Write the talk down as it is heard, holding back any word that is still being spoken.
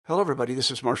Hello, everybody. This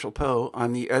is Marshall Poe.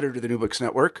 I'm the editor of the New Books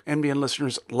Network. NBN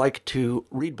listeners like to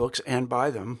read books and buy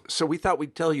them. So we thought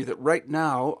we'd tell you that right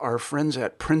now, our friends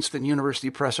at Princeton University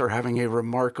Press are having a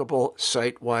remarkable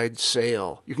site-wide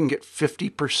sale. You can get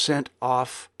 50%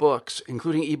 off books,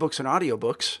 including ebooks and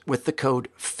audiobooks, with the code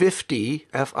 50,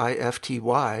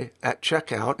 F-I-F-T-Y, at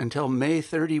checkout until May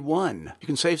 31. You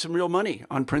can save some real money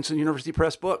on Princeton University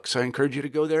Press books. I encourage you to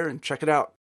go there and check it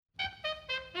out.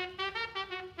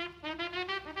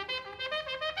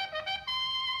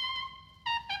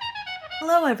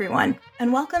 Hello, everyone,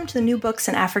 and welcome to the New Books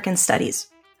in African Studies,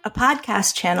 a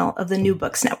podcast channel of the New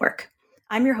Books Network.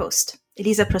 I'm your host,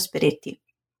 Elisa Prosperetti.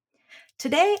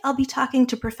 Today, I'll be talking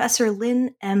to Professor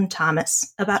Lynn M.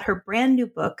 Thomas about her brand new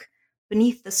book,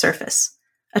 Beneath the Surface,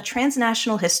 A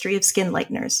Transnational History of Skin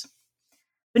Lighteners.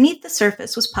 Beneath the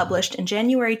Surface was published in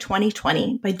January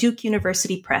 2020 by Duke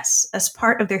University Press as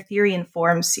part of their Theory in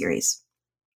Forms series.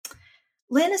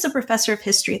 Lynn is a professor of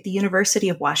history at the University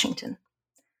of Washington.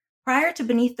 Prior to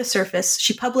Beneath the Surface,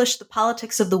 she published The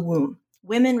Politics of the Womb,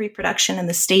 Women, Reproduction, and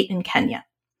the State in Kenya,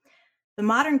 The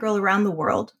Modern Girl Around the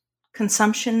World,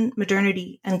 Consumption,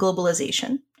 Modernity, and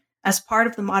Globalization, as part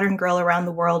of the Modern Girl Around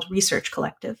the World Research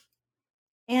Collective,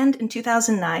 and in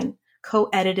 2009,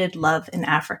 co-edited Love in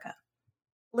Africa.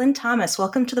 Lynn Thomas,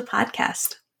 welcome to the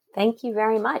podcast. Thank you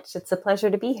very much. It's a pleasure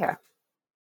to be here.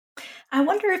 I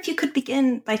wonder if you could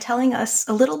begin by telling us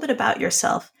a little bit about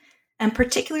yourself, and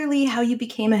particularly how you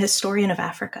became a historian of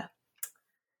Africa.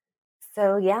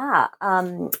 So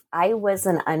I was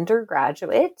an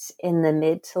undergraduate in the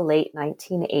mid to late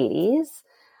 1980s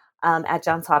at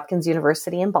Johns Hopkins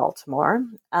University in Baltimore.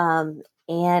 And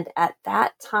at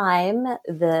that time,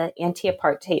 the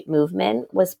anti-apartheid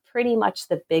movement was pretty much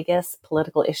the biggest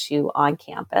political issue on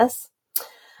campus.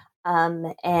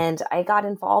 And I got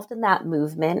involved in that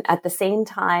movement at the same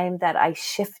time that I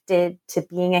shifted to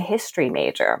being a history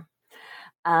major.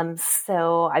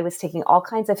 So I was taking all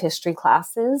kinds of history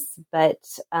classes,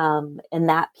 but in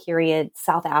that period,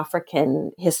 South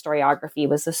African historiography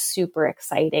was a super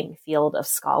exciting field of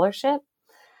scholarship.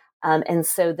 And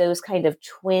so those kind of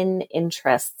twin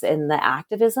interests in the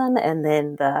activism and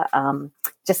then the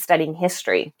just studying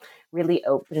history really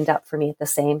opened up for me at the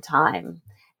same time.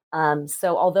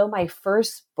 So although my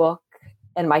first book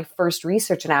and my first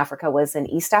research in Africa was in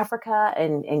East Africa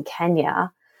and in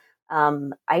Kenya,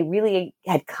 I really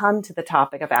had come to the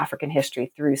topic of African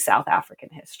history through South African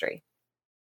history.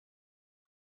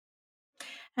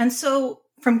 And so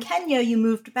from Kenya, you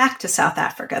moved back to South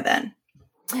Africa then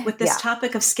with this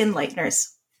topic of skin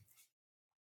lighteners.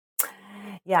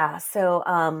 Yeah. So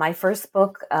my first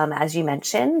book, as you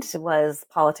mentioned, was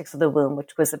Politics of the Womb,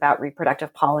 which was about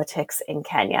reproductive politics in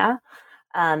Kenya.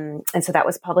 And so that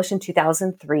was published in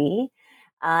 2003.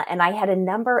 And I had a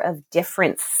number of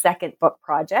different second book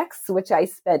projects, which I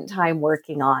spent time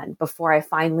working on before I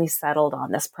finally settled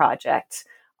on this project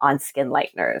on skin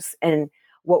lighteners. And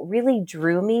what really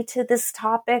drew me to this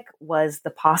topic was the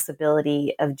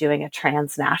possibility of doing a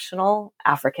transnational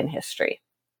African history.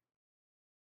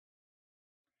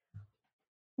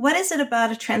 What is it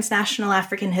about a transnational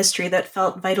African history that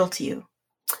felt vital to you?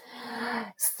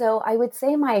 So I would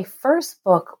say my first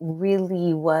book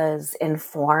really was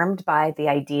informed by the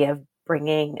idea of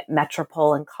bringing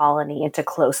metropole and colony into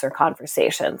closer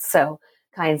conversations. So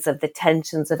kinds of the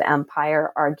tensions of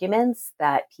empire arguments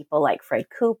that people like Fred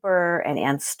Cooper and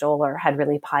Ann Stoler had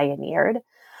really pioneered.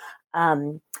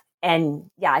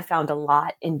 I found a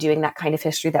lot in doing that kind of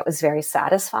history that was very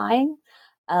satisfying.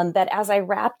 But as I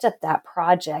wrapped up that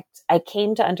project, I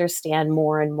came to understand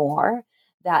more and more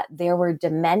that there were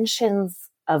dimensions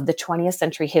of the 20th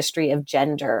century history of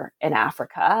gender in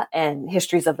Africa and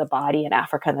histories of the body in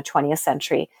Africa in the 20th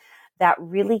century that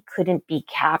really couldn't be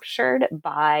captured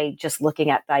by just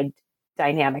looking at the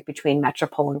dynamic between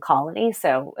metropole and colony.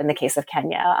 So in the case of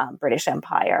Kenya, British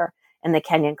Empire and the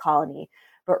Kenyan colony,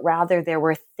 but rather there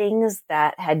were things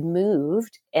that had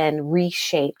moved and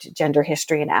reshaped gender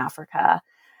history in Africa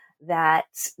that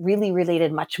really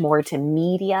related much more to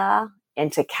media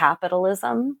and to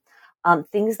capitalism,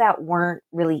 things that weren't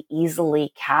really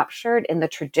easily captured in the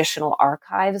traditional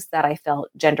archives that I felt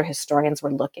gender historians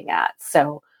were looking at.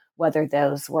 So whether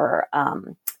those were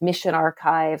mission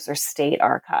archives or state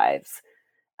archives.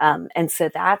 And so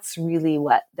that's really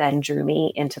what then drew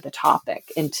me into the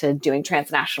topic, into doing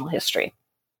transnational history.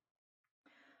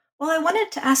 Well, I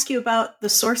wanted to ask you about the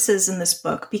sources in this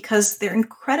book because they're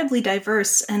incredibly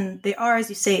diverse and they are, as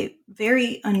you say,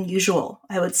 very unusual,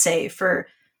 I would say, for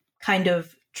kind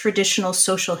of traditional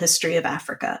social history of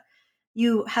Africa.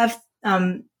 You have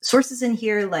sources in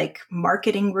here like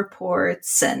marketing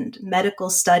reports and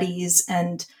medical studies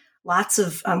and lots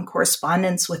of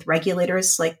correspondence with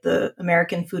regulators like the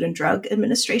American Food and Drug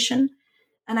Administration.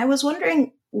 And I was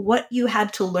wondering what you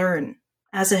had to learn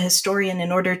as a historian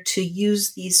in order to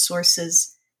use these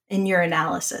sources in your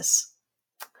analysis.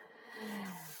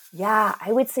 Yeah,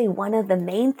 I would say one of the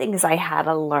main things I had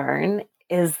to learn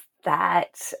is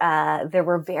that there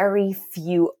were very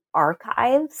few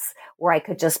archives where I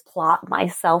could just plop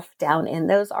myself down in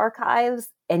those archives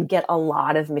and get a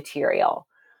lot of material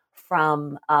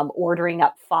from ordering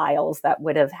up files that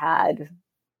would have had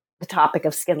the topic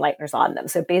of skin lighteners on them.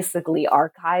 So basically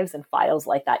archives and files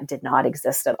like that did not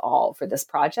exist at all for this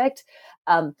project,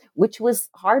 which was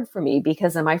hard for me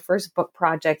because in my first book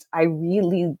project, I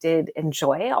really did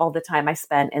enjoy all the time I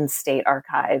spent in state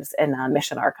archives and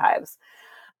mission archives.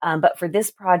 But for this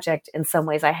project, in some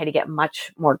ways, I had to get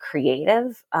much more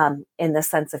creative in the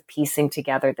sense of piecing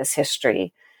together this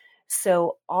history.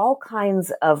 So all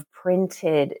kinds of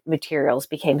printed materials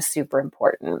became super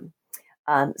important.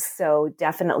 So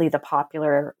definitely the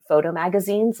popular photo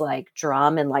magazines like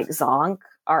Drum and like Zonk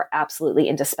are absolutely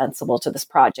indispensable to this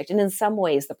project. And in some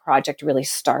ways, the project really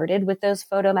started with those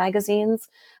photo magazines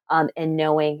and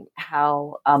knowing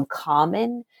how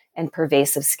common and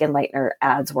pervasive skin lightener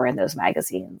ads were in those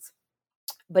magazines.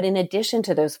 But in addition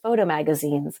to those photo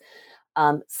magazines,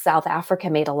 South Africa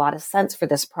made a lot of sense for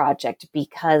this project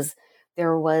because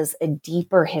there was a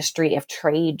deeper history of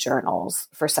trade journals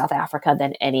for South Africa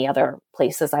than any other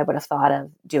places I would have thought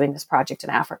of doing this project in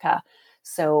Africa.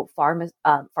 So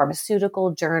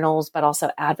pharmaceutical journals, but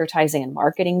also advertising and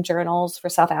marketing journals for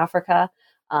South Africa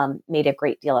made a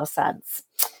great deal of sense.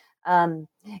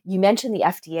 You mentioned the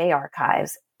FDA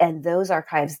archives, and those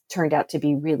archives turned out to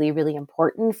be really, really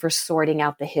important for sorting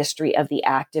out the history of the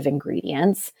active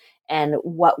ingredients and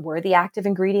what were the active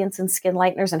ingredients in skin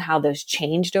lighteners and how those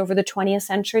changed over the 20th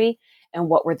century and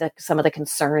what were some of the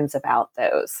concerns about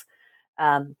those.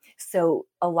 So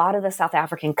a lot of the South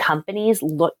African companies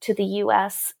looked to the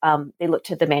U.S. They looked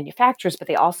to the manufacturers, but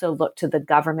they also looked to the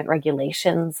government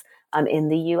regulations in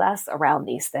the U.S. around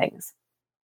these things.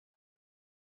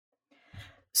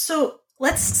 So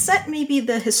let's set maybe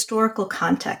the historical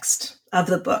context of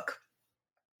the book.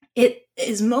 It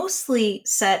is mostly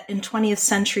set in 20th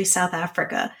century South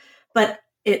Africa, but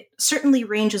it certainly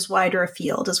ranges wider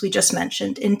afield, as we just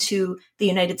mentioned, into the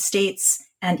United States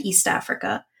and East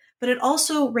Africa. But it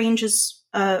also ranges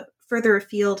further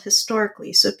afield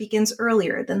historically, so it begins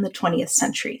earlier than the 20th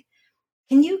century.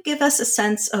 Can you give us a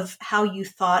sense of how you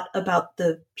thought about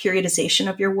the periodization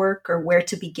of your work, or where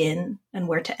to begin and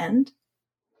where to end?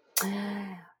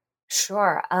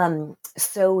 Sure.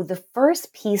 So the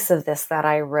first piece of this that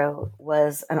I wrote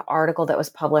was an article that was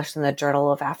published in the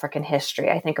Journal of African History,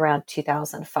 I think around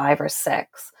 2005 or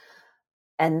 6.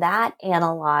 And that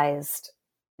analyzed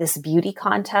this beauty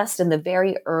contest and the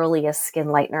very earliest skin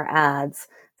lightener ads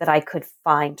that I could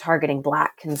find targeting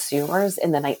Black consumers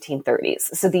in the 1930s.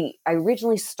 So I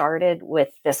originally started with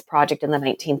this project in the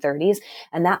 1930s,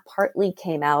 and that partly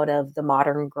came out of the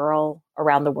Modern Girl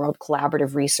Around the World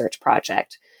Collaborative Research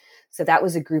Project. So that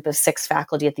was a group of 6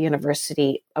 faculty at the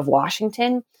University of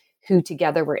Washington who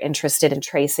together were interested in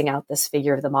tracing out this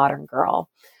figure of the modern girl.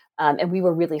 And we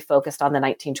were really focused on the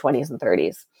 1920s and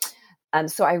 30s.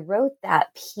 So I wrote that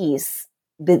piece,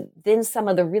 but then some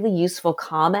of the really useful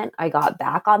comment I got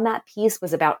back on that piece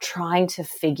was about trying to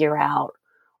figure out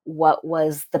what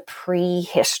was the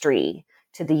prehistory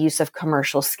to the use of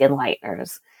commercial skin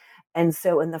lighteners. And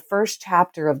so in the first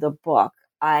chapter of the book,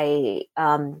 I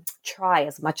try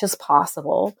as much as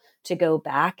possible to go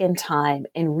back in time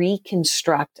and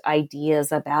reconstruct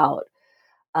ideas about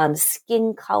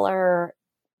skin color,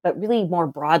 but really more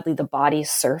broadly, the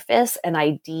body's surface and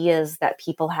ideas that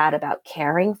people had about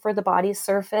caring for the body's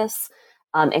surface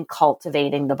and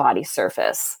cultivating the body's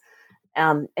surface.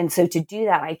 And so to do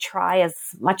that, I try as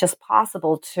much as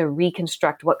possible to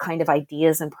reconstruct what kind of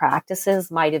ideas and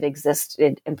practices might have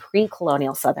existed in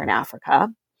pre-colonial Southern Africa.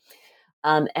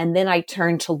 And then I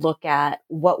turn to look at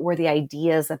what were the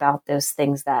ideas about those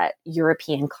things that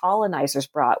European colonizers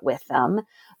brought with them,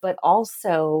 but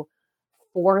also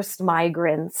forced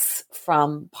migrants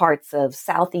from parts of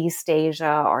Southeast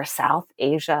Asia or South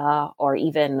Asia or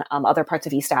even other parts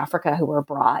of East Africa who were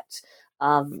brought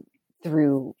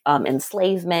through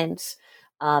enslavement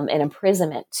and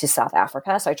imprisonment to South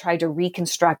Africa. So I tried to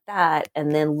reconstruct that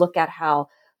and then look at how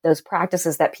those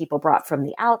practices that people brought from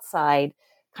the outside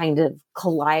kind of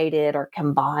collided or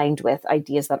combined with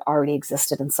ideas that already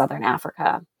existed in Southern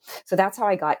Africa. So that's how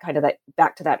I got kind of that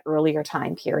back to that earlier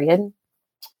time period.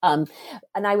 And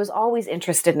I was always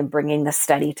interested in bringing the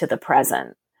study to the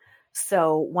present.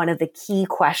 So one of the key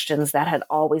questions that had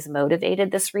always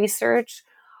motivated this research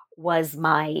was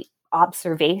my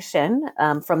observation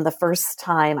from the first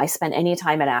time I spent any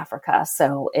time in Africa.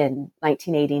 So in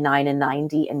 1989 and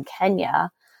 90 in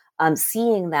Kenya,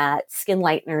 seeing that skin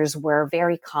lighteners were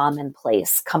very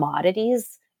commonplace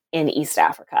commodities in East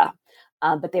Africa,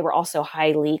 but they were also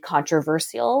highly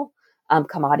controversial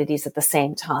commodities at the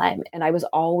same time. And I was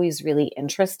always really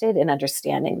interested in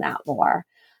understanding that more.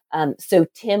 So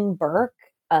Tim Burke,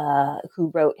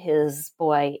 who wrote his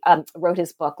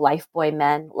book Life Boy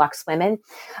Men, Lux Women.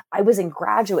 I was in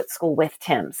graduate school with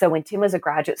Tim. So when Tim was a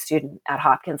graduate student at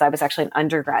Hopkins, I was actually an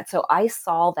undergrad. So I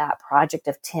saw that project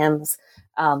of Tim's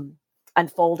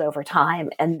unfold over time,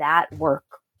 and that work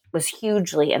was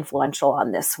hugely influential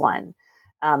on this one.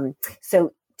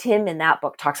 So Tim in that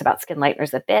book talks about skin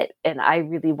lighteners a bit, and I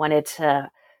really wanted to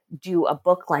do a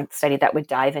book-length study that would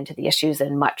dive into the issues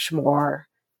in much more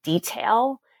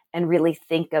detail and really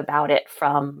think about it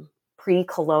from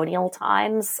pre-colonial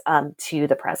times to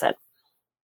the present.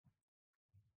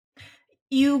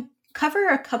 You cover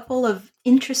a couple of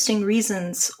interesting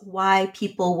reasons why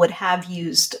people would have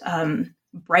used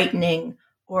brightening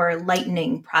or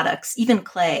lightening products, even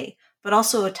clay, but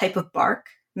also a type of bark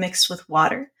mixed with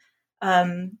water.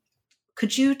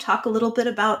 Could you talk a little bit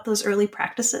about those early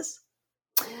practices?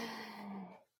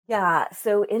 Yeah,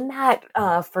 so in that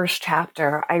first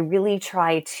chapter, I really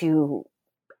try to,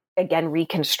 again,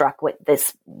 reconstruct what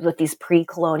these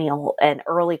pre-colonial and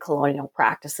early colonial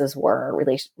practices were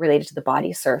related to the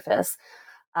body surface.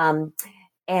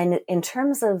 And in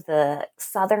terms of the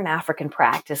Southern African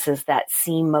practices that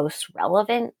seem most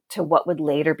relevant to what would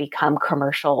later become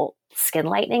commercial skin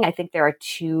lightening, I think there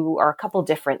are a couple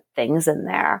different things in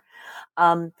there.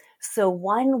 So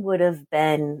one would have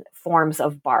been forms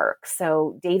of bark.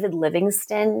 So David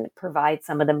Livingstone provides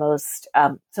some of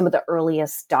the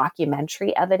earliest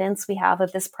documentary evidence we have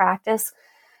of this practice.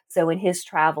 So in his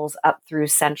travels up through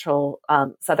central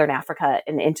Southern Africa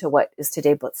and into what is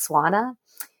today Botswana,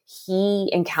 he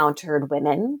encountered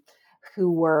women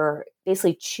who were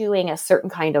basically chewing a certain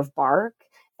kind of bark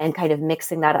and kind of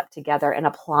mixing that up together and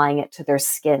applying it to their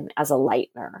skin as a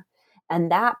lightener. And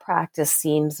that practice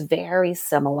seems very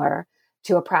similar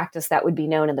to a practice that would be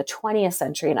known in the 20th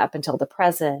century and up until the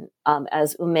present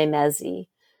as umemezi.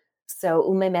 So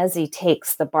umemezi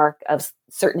takes the bark of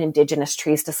certain indigenous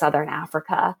trees to Southern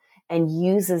Africa and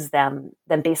uses them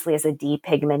basically as a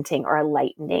depigmenting or a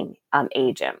lightening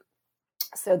agent.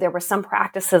 So there were some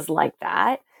practices like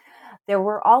that. There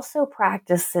were also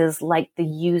practices like the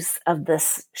use of the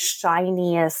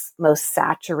shiniest, most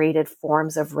saturated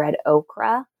forms of red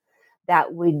ochre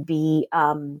that would be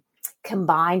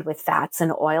combined with fats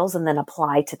and oils and then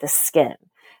applied to the skin.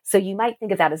 So you might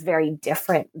think of that as very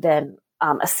different than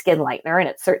a skin lightener, and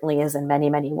it certainly is in many,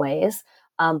 many ways.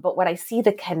 But what I see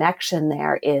the connection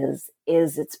there is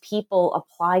it's people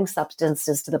applying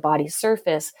substances to the body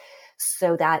surface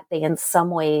so that they in some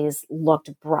ways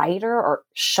looked brighter or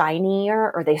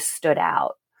shinier or they stood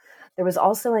out. There was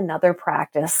also another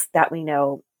practice that we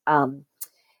know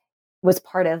was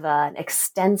part of an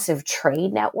extensive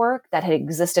trade network that had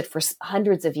existed for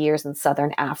hundreds of years in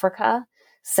Southern Africa,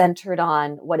 centered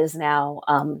on what is now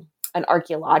an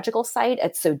archaeological site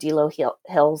at Sodilo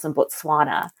Hills in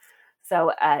Botswana.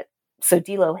 So at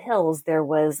Sodilo Hills, there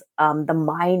was the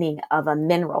mining of a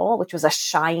mineral, which was a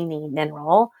shiny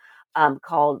mineral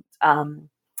called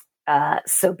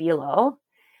Sobilo.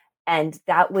 And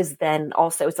that was then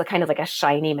also, it's a kind of like a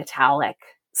shiny metallic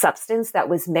substance that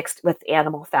was mixed with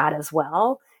animal fat as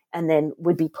well, and then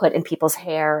would be put in people's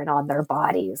hair and on their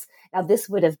bodies. Now, this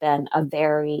would have been a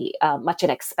very much an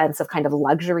expensive kind of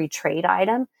luxury trade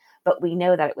item, but we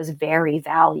know that it was very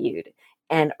valued.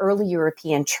 And early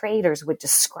European traders would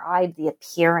describe the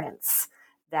appearance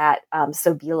that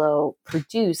Sobilo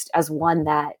produced as one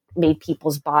that made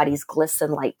people's bodies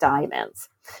glisten like diamonds.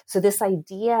 So this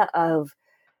idea of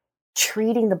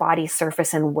treating the body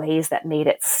surface in ways that made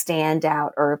it stand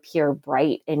out or appear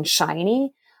bright and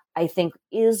shiny, I think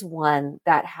is one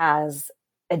that has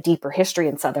a deeper history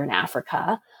in Southern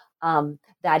Africa.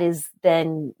 That is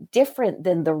then different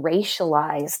than the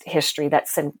racialized history that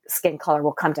skin color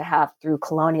will come to have through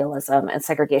colonialism and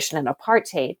segregation and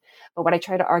apartheid. But what I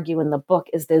try to argue in the book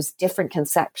is those different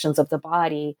conceptions of the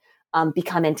body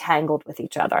become entangled with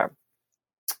each other.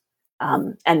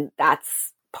 And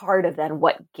that's part of then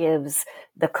what gives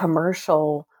the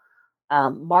commercial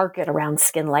market around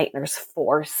skin lighteners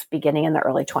force beginning in the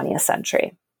early 20th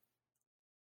century.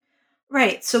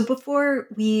 Right. So before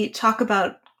we talk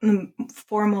about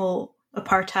formal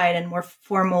apartheid and more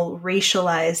formal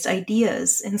racialized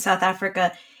ideas in South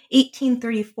Africa,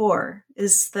 1834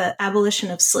 is the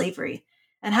abolition of slavery.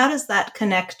 And how does that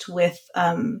connect with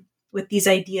with these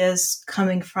ideas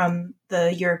coming from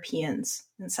the Europeans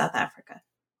in South Africa?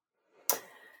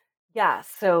 Yeah,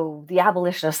 so the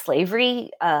abolition of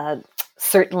slavery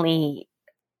certainly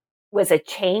was a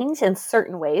change in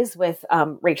certain ways with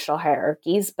racial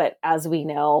hierarchies, but as we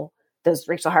know, those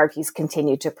racial hierarchies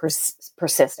continue to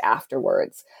persist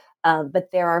afterwards.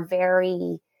 But there are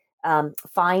very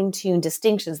fine-tuned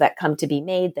distinctions that come to be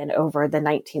made then over the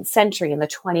 19th century and the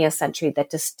 20th century that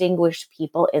distinguish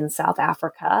people in South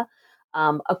Africa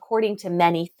according to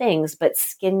many things, but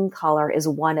skin color is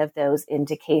one of those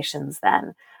indications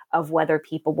then of whether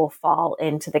people will fall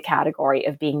into the category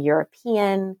of being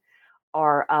European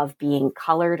or of being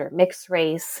colored or mixed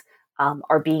race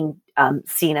or being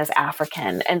seen as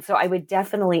African. And so I would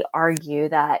definitely argue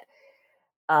that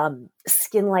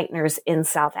skin lighteners in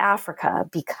South Africa,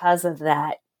 because of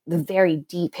that, the very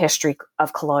deep history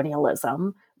of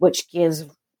colonialism, which gives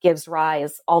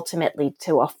rise ultimately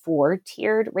to a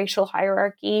 4-tiered racial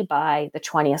hierarchy by the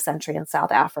 20th century in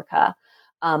South Africa,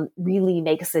 really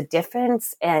makes a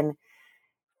difference and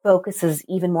focuses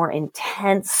even more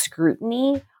intense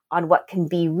scrutiny on what can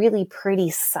be really pretty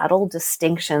subtle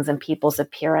distinctions in people's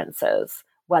appearances,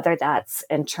 whether that's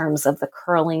in terms of the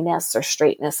curliness or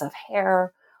straightness of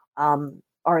hair,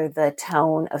 or the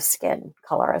tone of skin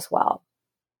color as well.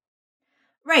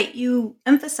 Right. You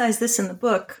emphasize this in the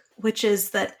book, which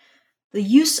is that the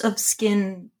use of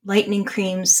skin lightening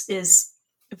creams is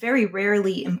very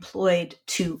rarely employed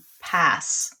to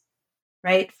pass,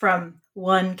 right, from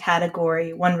one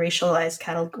category, one racialized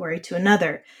category to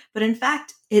another. But in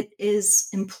fact, it is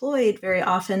employed very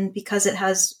often because it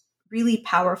has really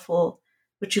powerful,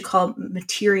 what you call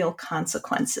material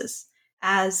consequences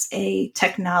as a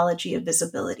technology of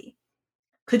visibility.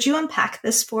 Could you unpack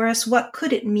this for us? What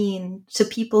could it mean to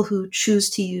people who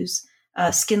choose to use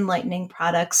skin lightening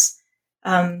products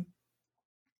in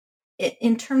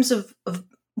terms of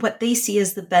what they see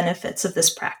as the benefits of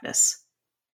this practice?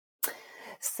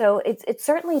 So it's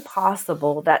certainly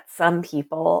possible that some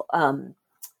people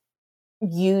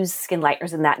use skin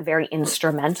lighteners in that very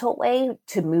instrumental way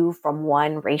to move from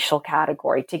one racial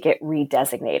category to get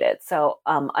redesignated. So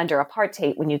under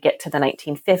apartheid, when you get to the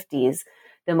 1950s,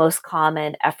 the most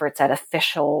common efforts at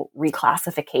official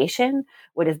reclassification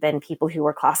would have been people who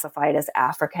were classified as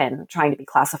African trying to be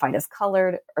classified as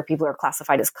colored, or people who are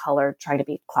classified as colored trying to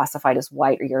be classified as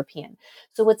white or European.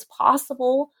 So it's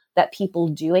possible that people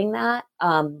doing that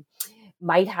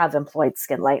might have employed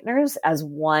skin lighteners as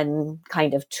one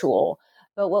kind of tool.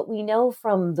 But what we know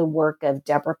from the work of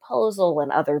Deborah Posel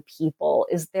and other people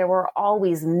is there were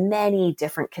always many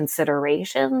different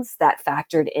considerations that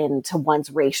factored into one's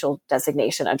racial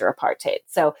designation under apartheid.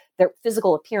 So their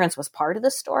physical appearance was part of the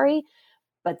story,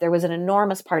 but there was an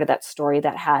enormous part of that story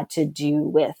that had to do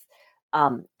with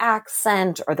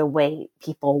accent or the way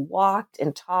people walked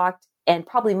and talked, and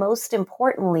probably most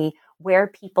importantly, where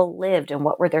people lived and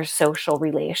what were their social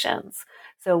relations.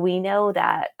 So we know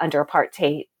that under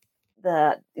apartheid,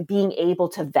 the being able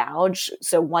to vouch,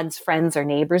 so one's friends or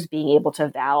neighbors being able to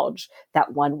vouch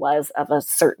that one was of a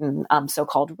certain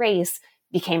so-called race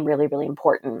became really, really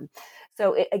important.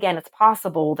 So again, it's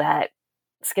possible that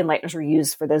skin lighteners were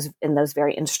used for those in those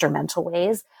very instrumental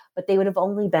ways, but they would have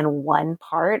only been one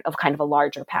part of kind of a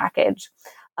larger package.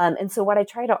 And so what I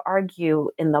try to argue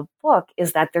in the book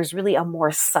is that there's really a more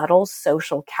subtle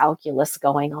social calculus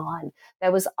going on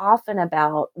that was often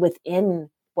about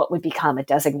within what would become a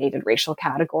designated racial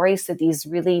category. So these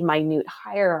really minute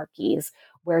hierarchies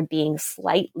where being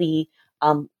slightly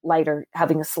lighter,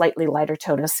 having a slightly lighter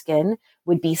tone of skin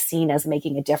would be seen as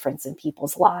making a difference in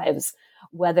people's lives,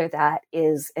 whether that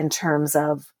is in terms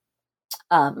of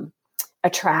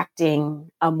attracting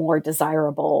a more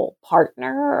desirable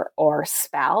partner or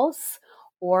spouse,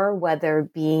 or whether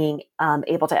being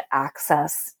able to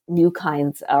access new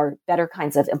kinds or better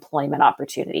kinds of employment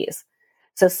opportunities.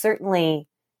 So certainly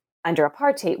under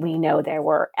apartheid, we know there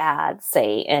were ads,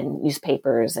 say, in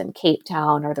newspapers in Cape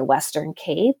Town or the Western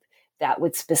Cape that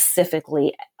would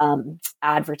specifically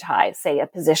advertise, say, a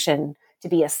position to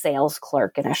be a sales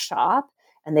clerk in a shop,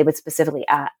 and they would specifically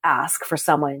ask for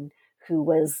someone who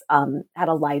was had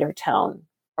a lighter tone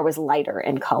or was lighter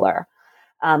in color.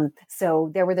 So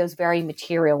there were those very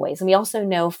material ways. And we also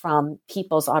know from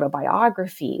people's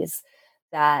autobiographies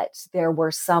that there were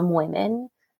some women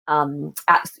who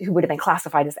would have been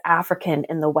classified as African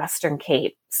in the Western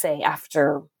Cape, say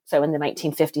so in the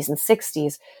 1950s and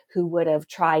 60s, who would have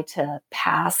tried to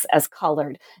pass as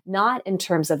colored, not in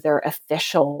terms of their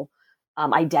official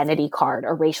identity card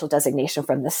or racial designation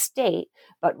from the state,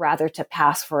 but rather to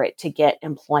pass for it to get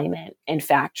employment in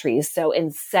factories. So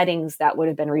in settings that would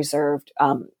have been reserved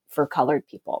for colored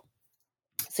people.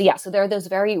 So there are those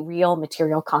very real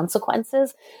material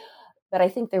consequences. But I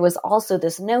think there was also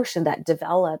this notion that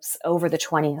develops over the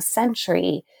 20th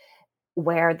century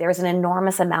where there's an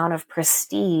enormous amount of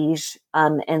prestige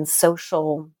and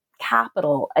social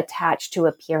capital attached to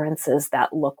appearances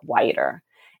that look whiter.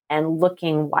 And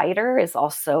looking whiter is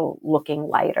also looking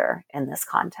lighter in this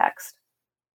context.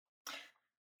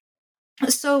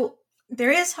 So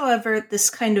there is, however, this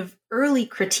kind of early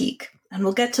critique, and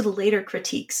we'll get to the later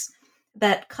critiques,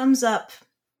 that comes up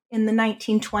in the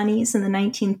 1920s and the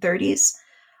 1930s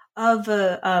of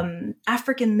a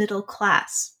African middle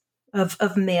class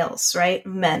of males, right,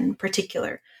 men in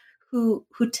particular, who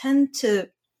tend to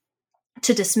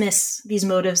dismiss these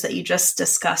motives that you just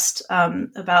discussed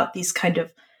about these kind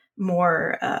of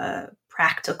more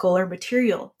practical or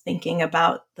material thinking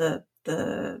about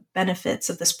the benefits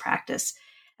of this practice.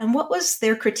 And what was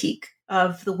their critique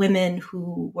of the women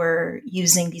who were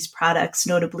using these products,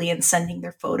 notably in sending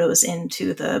their photos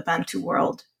into the Bantu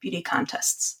World beauty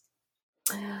contests?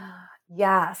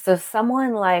 Yeah, so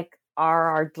someone like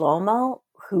R.R. Dlomo,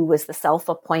 who was the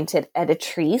self-appointed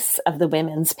editrice of the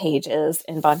women's pages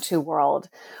in Bantu World,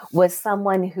 was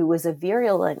someone who was a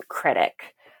virulent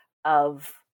critic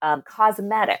of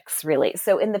cosmetics, really.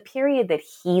 So in the period that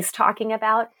he's talking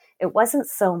about, it wasn't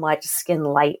so much skin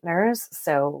lighteners,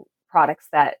 so products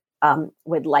that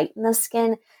would lighten the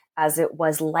skin, as it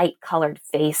was light-colored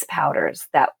face powders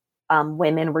that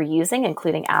women were using,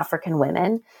 including African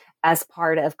women, as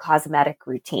part of cosmetic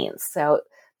routines. So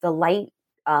the light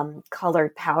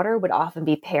colored powder would often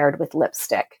be paired with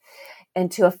lipstick.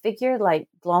 And to a figure like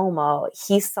Dlomo,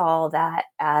 he saw that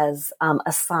as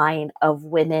a sign of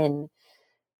women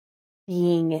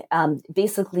being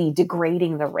basically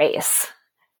degrading the race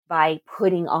by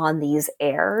putting on these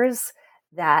airs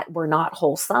that were not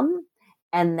wholesome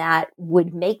and that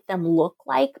would make them look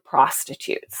like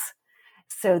prostitutes.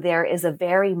 So there is a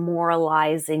very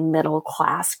moralizing middle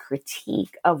class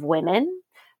critique of women,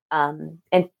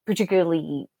 and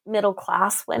particularly middle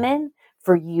class women,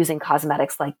 for using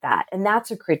cosmetics like that. And that's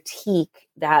a critique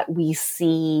that we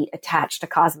see attached to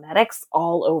cosmetics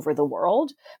all over the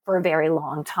world for a very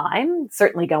long time,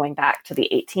 certainly going back to the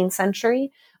 18th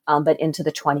century, but into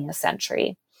the 20th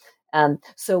century.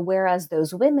 So whereas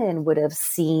those women would have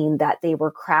seen that they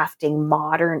were crafting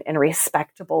modern and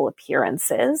respectable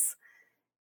appearances,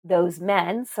 those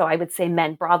men, so I would say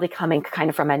men broadly coming kind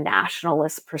of from a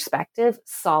nationalist perspective,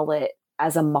 saw it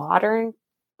as a modern,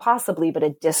 possibly, but a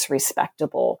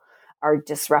disrespectable or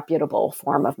disreputable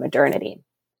form of modernity.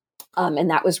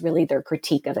 And that was really their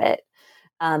critique of it.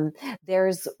 There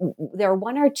are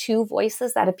one or two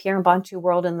voices that appear in Bantu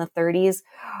World in the 30s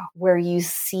where you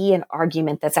see an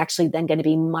argument that's actually then going to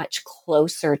be much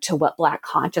closer to what Black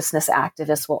consciousness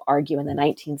activists will argue in the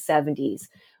 1970s,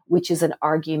 which is an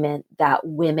argument that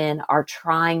women are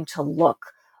trying to look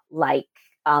like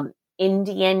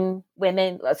Indian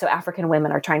women. So African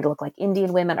women are trying to look like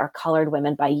Indian women or colored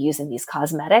women by using these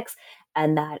cosmetics,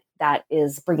 and that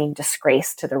is bringing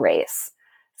disgrace to the race,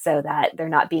 so that they're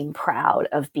not being proud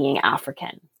of being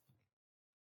African.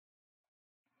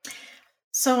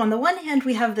 So on the one hand,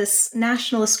 we have this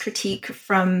nationalist critique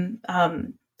from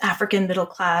African middle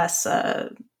class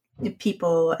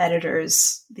people,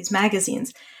 editors, these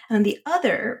magazines. And then the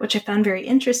other, which I found very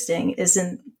interesting, is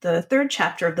in the third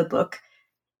chapter of the book.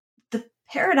 The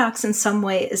paradox in some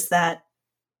way is that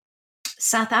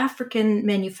South African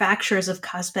manufacturers of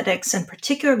cosmetics, and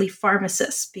particularly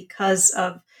pharmacists, because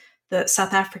of the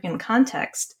South African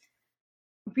context,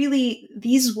 really,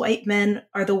 these white men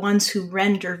are the ones who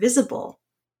render visible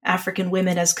African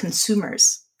women as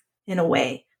consumers in a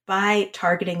way by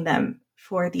targeting them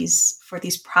for these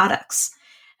products.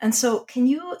 And so can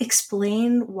you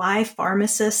explain why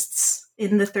pharmacists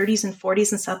in the 30s and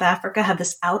 40s in South Africa have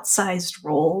this outsized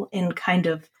role in kind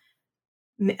of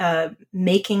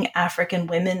making African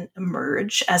women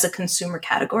emerge as a consumer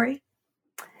category?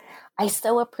 I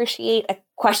so appreciate a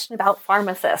question about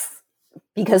pharmacists,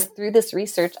 because through this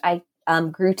research, I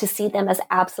grew to see them as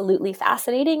absolutely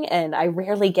fascinating, and I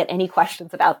rarely get any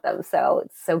questions about them. So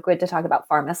it's so good to talk about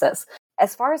pharmacists.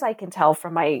 As far as I can tell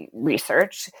from my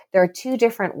research, there are two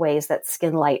different ways that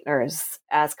skin lighteners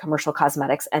as commercial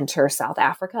cosmetics enter South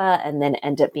Africa and then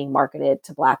end up being marketed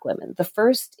to Black women. The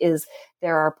first is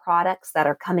there are products that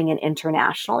are coming in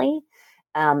internationally,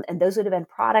 and those would have been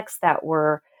products that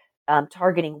were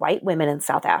targeting white women in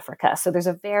South Africa. So there's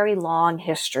a very long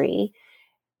history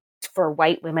for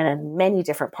white women in many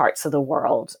different parts of the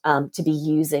world to be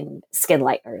using skin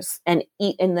lighteners. And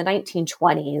in the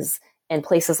 1920s, in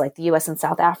places like the US and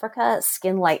South Africa,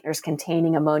 skin lighteners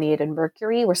containing ammoniated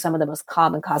mercury were some of the most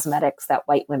common cosmetics that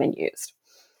white women used.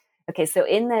 Okay, so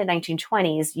in the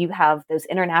 1920s, you have those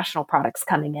international products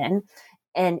coming in.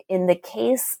 And in the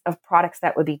case of products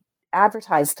that would be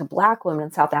advertised to Black women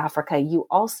in South Africa, you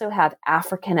also have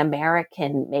African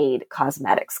American made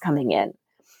cosmetics coming in.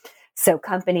 So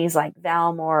companies like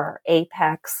Valmore,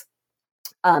 Apex,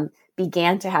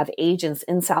 began to have agents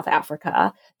in South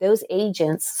Africa. Those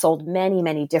agents sold many,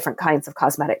 many different kinds of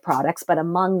cosmetic products, but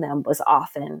among them was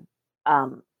often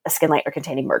a skin lightener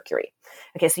containing mercury.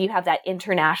 Okay, so you have that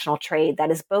international trade that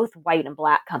is both white and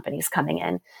Black companies coming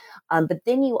in. But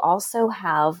then you also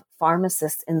have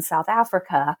pharmacists in South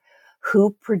Africa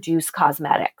who produce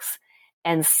cosmetics,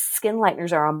 and skin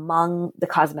lighteners are among the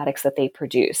cosmetics that they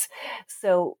produce.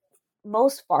 So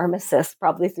most pharmacists,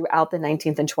 probably throughout the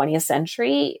 19th and 20th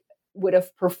century, would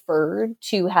have preferred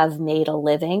to have made a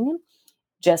living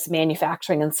just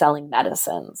manufacturing and selling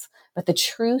medicines. But the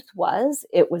truth was,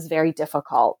 it was very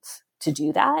difficult to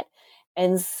do that.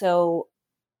 And so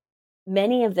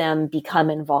many of them become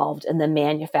involved in the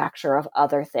manufacture of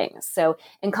other things. So,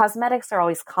 and cosmetics are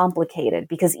always complicated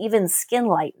because even skin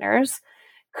lighteners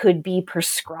could be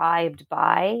prescribed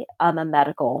by a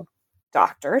medical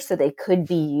doctor. So they could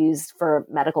be used for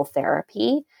medical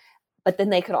therapy, but then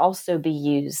they could also be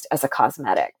used as a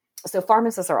cosmetic. So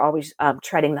pharmacists are always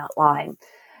treading that line.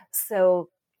 So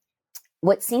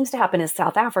what seems to happen in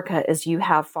South Africa is you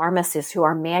have pharmacists who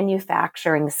are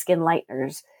manufacturing skin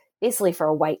lighteners basically for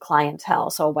a white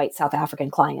clientele, so a white South African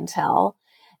clientele.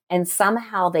 And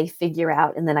somehow they figure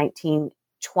out in the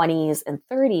 1920s and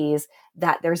 30s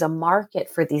that there's a market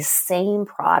for these same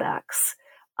products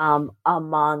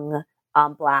among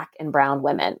Black and brown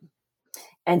women.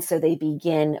 And so they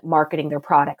begin marketing their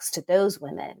products to those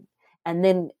women. And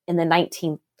then in the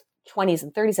 1920s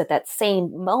and 30s, at that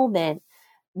same moment,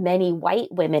 many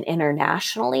white women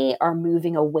internationally are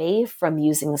moving away from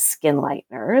using skin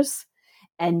lighteners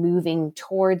and moving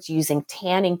towards using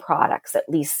tanning products, at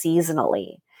least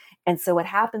seasonally. And so what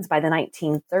happens by the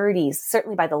 1930s,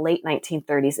 certainly by the late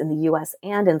 1930s in the US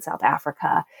and in South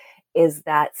Africa, is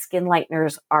that skin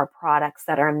lighteners are products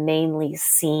that are mainly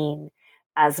seen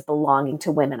as belonging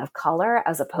to women of color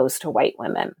as opposed to white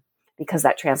women, because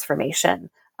that transformation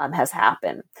has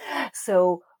happened.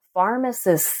 So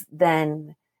pharmacists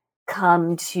then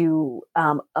come to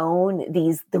own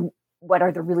what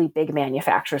are the really big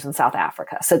manufacturers in South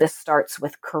Africa. So this starts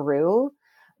with Karoo,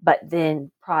 but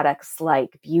then products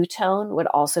like Butone would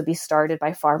also be started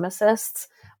by pharmacists.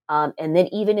 And then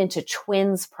even into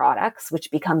Twins products, which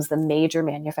becomes the major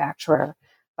manufacturer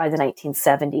by the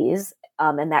 1970s.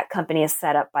 And that company is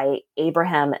set up by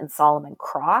Abraham and Solomon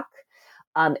Kroc.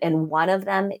 And one of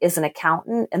them is an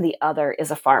accountant and the other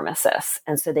is a pharmacist.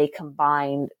 And so they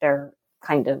combine their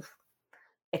kind of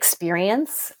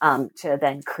experience to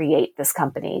then create this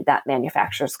company that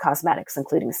manufactures cosmetics,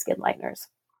 including skin lighteners.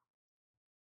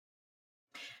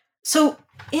 So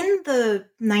in the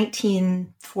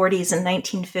 1940s and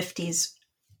 1950s,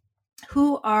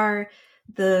 who are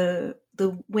the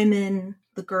women,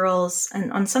 the girls,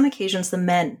 and on some occasions the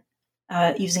men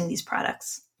using these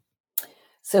products?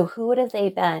 So who would have they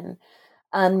been?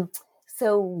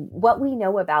 So what we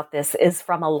know about this is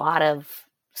from a lot of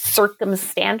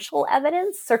circumstantial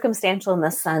evidence, circumstantial in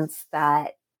the sense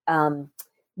that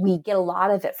we get a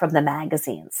lot of it from the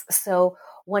magazines. So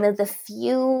one of the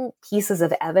few pieces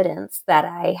of evidence that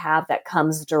I have that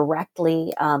comes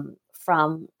directly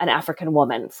from an African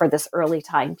woman for this early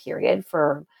time period,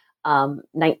 for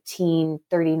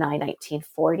 1939,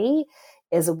 1940,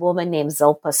 is a woman named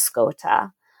Zilpah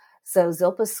Skota. So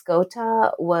Zilpah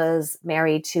Skota was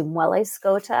married to Mwele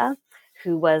Skota,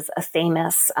 who was a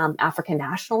famous African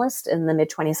nationalist in the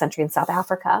mid-20th century in South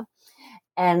Africa.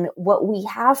 And what we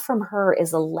have from her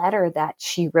is a letter that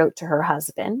she wrote to her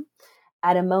husband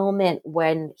at a moment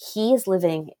when he is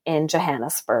living in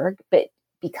Johannesburg, but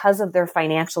because of their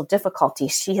financial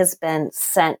difficulties, she has been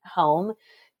sent home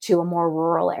to a more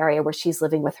rural area where she's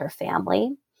living with her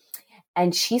family.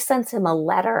 And she sends him a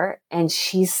letter, and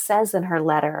she says in her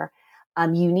letter,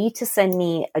 you need to send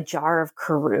me a jar of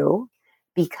Karoo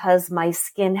because my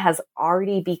skin has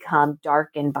already become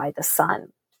darkened by the sun.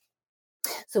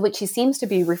 So what she seems to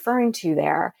be referring to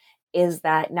there is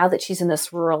that now that she's in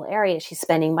this rural area, she's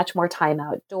spending much more time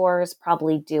outdoors,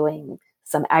 probably doing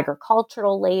some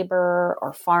agricultural labor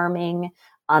or farming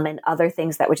and other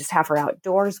things that would just have her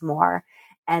outdoors more.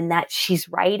 And that she's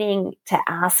writing to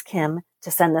ask him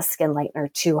to send the skin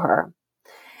lightener to her.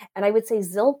 And I would say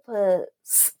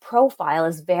Zilpah's profile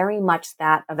is very much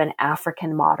that of an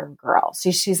African modern girl.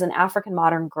 So she's an African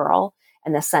modern girl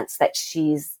in the sense that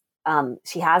she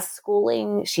has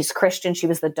schooling, she's Christian, she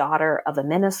was the daughter of a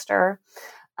minister.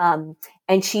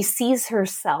 And she sees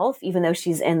herself, even though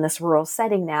she's in this rural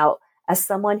setting now, as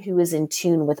someone who is in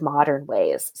tune with modern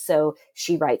ways. So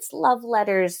she writes love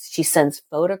letters, she sends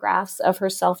photographs of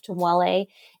herself to Mwale,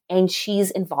 and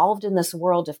she's involved in this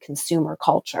world of consumer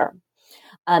culture.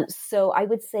 So I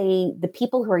would say the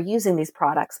people who are using these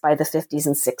products by the 50s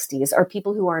and 60s are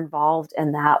people who are involved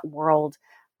in that world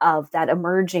of that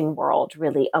emerging world,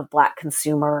 really, of Black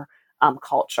consumer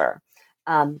culture.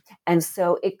 And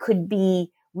so it could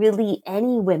be really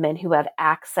any women who have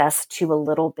access to a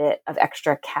little bit of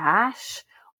extra cash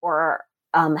or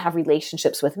have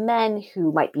relationships with men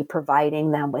who might be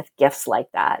providing them with gifts like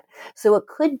that. So it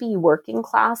could be working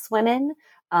class women,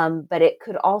 but it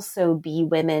could also be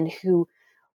women who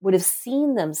would have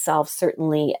seen themselves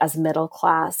certainly as middle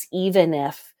class, even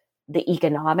if the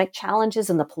economic challenges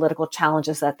and the political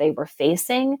challenges that they were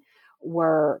facing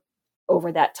were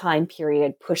over that time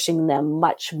period pushing them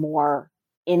much more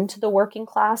into the working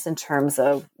class in terms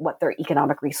of what their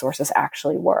economic resources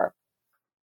actually were.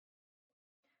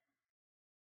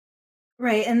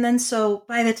 Right. And then so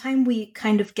by the time we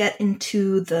kind of get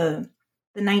into the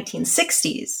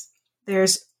 1960s,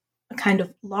 there's a kind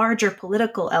of larger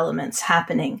political elements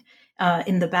happening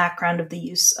in the background of the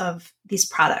use of these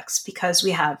products, because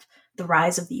we have the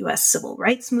rise of the US civil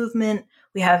rights movement.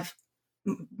 We have,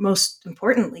 most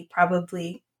importantly,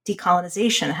 probably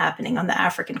decolonization happening on the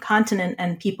African continent,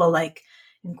 and people like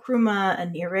Nkrumah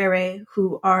and Nyerere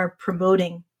who are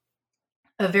promoting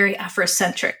a very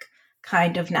Afrocentric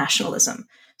kind of nationalism.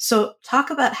 So talk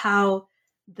about how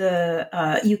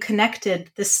you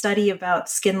connected the study about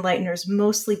skin lighteners,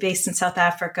 mostly based in South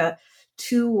Africa,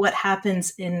 to what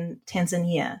happens in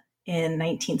Tanzania in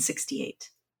 1968.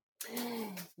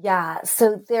 Yeah,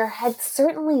 so there had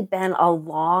certainly been a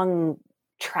long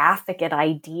traffic in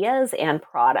ideas and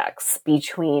products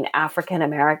between African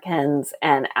Americans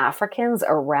and Africans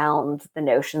around the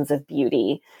notions of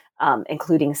beauty,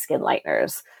 including skin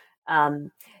lighteners.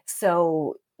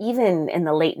 So even in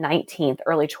the late 19th,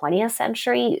 early 20th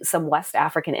century, some West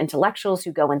African intellectuals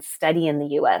who go and study in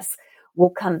the US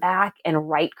will come back and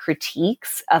write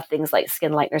critiques of things like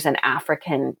skin lighteners in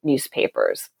African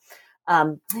newspapers.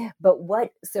 And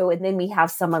then we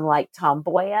have someone like Tom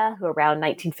Mboya, who around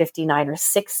 1959 or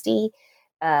 60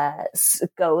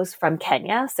 goes from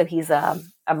Kenya. So he's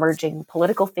an emerging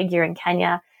political figure in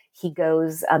Kenya. He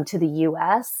goes to the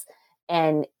US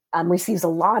and receives a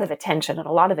lot of attention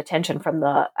from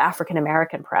the African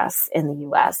American press in the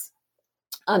US.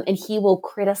 And he will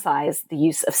criticize the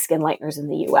use of skin lighteners in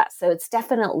the US. So it's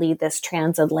definitely this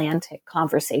transatlantic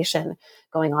conversation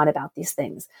going on about these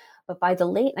things. But by the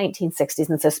late 1960s,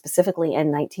 and so specifically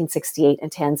in 1968 in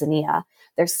Tanzania,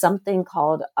 there's something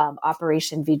called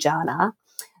Operation Vijana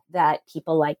that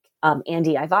people like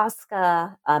Andy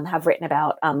Ivaska have written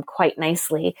about quite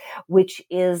nicely, which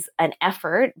is an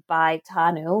effort by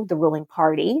TANU, the ruling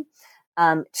party,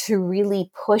 to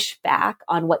really push back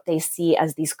on what they see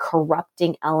as these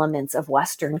corrupting elements of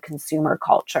Western consumer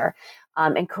culture,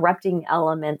 and corrupting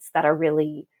elements that are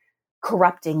really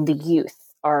corrupting the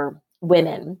youth or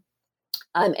women.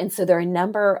 And so there are a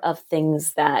number of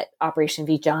things that Operation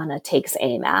Vijana takes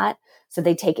aim at. So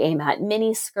they take aim at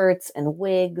mini skirts and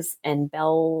wigs and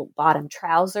bell-bottom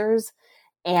trousers,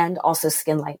 and also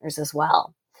skin lighteners as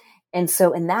well. And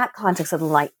so in that context of the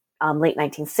late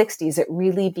 1960s, it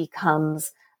really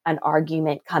becomes an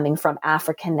argument coming from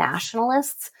African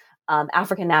nationalists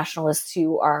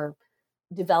who are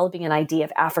developing an idea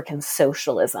of African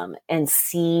socialism and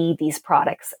see these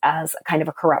products as kind of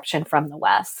a corruption from the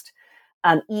West.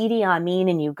 Idi Amin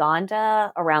in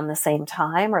Uganda around the same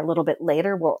time or a little bit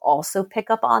later will also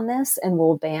pick up on this and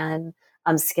will ban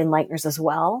skin lighteners as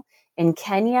well. In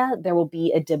Kenya, there will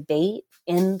be a debate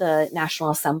in the National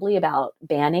Assembly about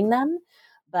banning them,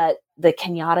 but the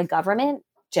Kenyatta government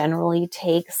generally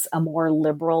takes a more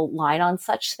liberal line on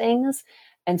such things.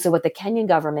 And so what the Kenyan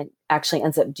government actually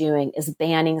ends up doing is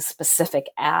banning specific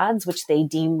ads, which they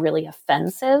deem really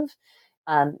offensive.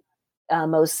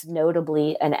 Most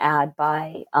notably an ad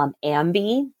by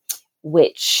Ambi,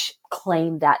 which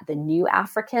claimed that the new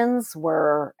Africans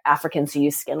were Africans who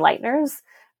use skin lighteners.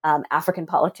 African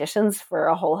politicians, for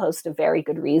a whole host of very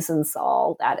good reasons,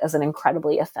 saw that as an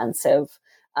incredibly offensive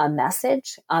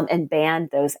message and banned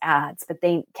those ads. But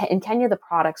in Kenya, the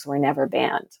products were never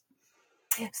banned.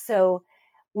 So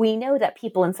we know that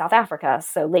people in South Africa,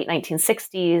 so late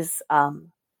 1960s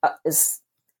is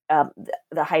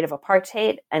the height of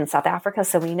apartheid in South Africa.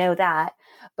 So we know that.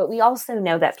 But we also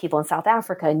know that people in South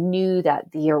Africa knew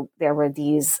that there were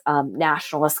these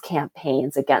nationalist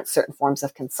campaigns against certain forms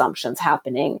of consumptions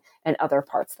happening in other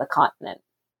parts of the continent.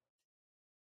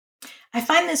 I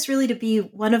find this really to be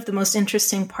one of the most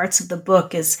interesting parts of the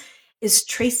book is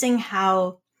tracing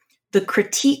how the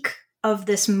critique of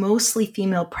this mostly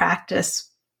female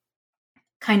practice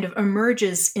kind of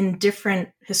emerges in different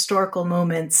historical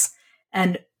moments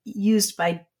and used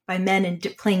by men in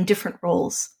playing different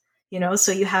roles.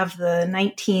 So you have the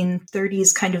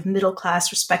 1930s kind of middle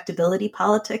class respectability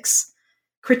politics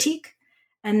critique,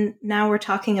 and now we're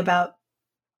talking about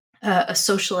a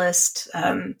socialist,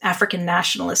 African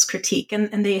nationalist critique,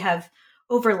 and they have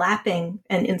overlapping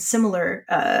and similar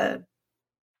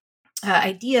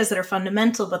ideas that are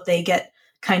fundamental, but they get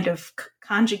kind of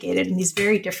conjugated in these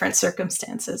very different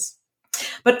circumstances.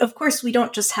 But of course, we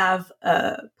don't just have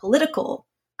a political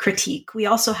critique. We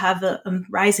also have a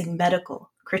rising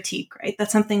medical critique, right?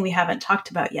 That's something we haven't talked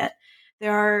about yet.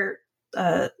 There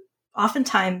are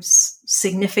oftentimes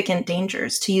significant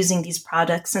dangers to using these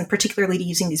products, and particularly to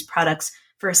using these products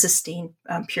for a sustained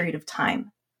period of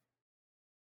time.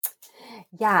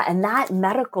 Yeah, and that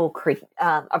medical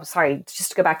I'm sorry, just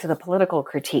to go back to the political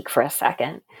critique for a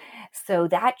second. So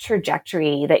that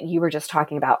trajectory that you were just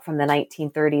talking about from the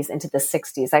 1930s into the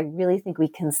 60s, I really think we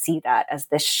can see that as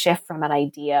this shift from an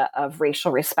idea of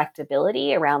racial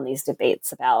respectability around these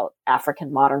debates about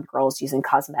African modern girls using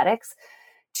cosmetics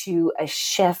to a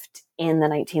shift in the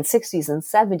 1960s and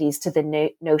 70s to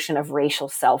the notion of racial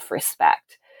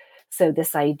self-respect. So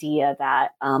this idea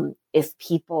that if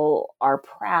people are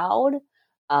proud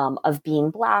of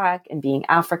being Black and being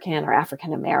African or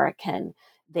African American,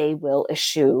 they will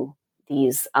eschew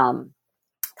these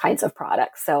kinds of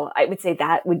products. So I would say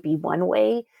that would be one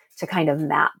way to kind of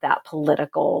map that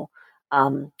political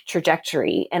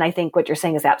trajectory. And I think what you're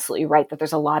saying is absolutely right, that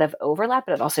there's a lot of overlap,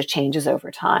 but it also changes over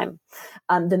time.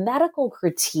 The medical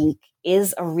critique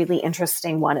is a really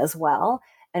interesting one as well.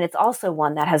 And it's also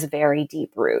one that has very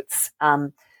deep roots.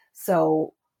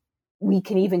 So we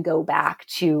can even go back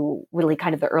to really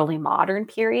kind of the early modern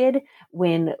period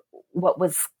when what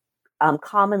was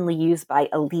commonly used by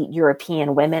elite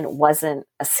European women wasn't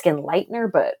a skin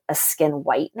lightener, but a skin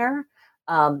whitener,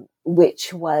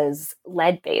 which was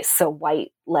lead-based, so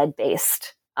white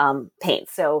lead-based paint.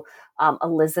 So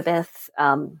Elizabeth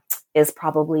is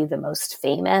probably the most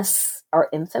famous or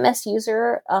infamous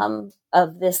user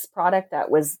of this product that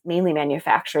was mainly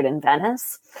manufactured in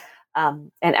Venice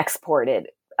and exported.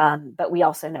 But we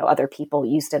also know other people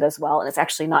used it as well. And it's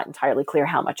actually not entirely clear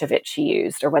how much of it she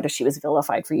used or whether she was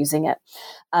vilified for using it.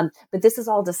 But this is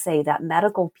all to say that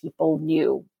medical people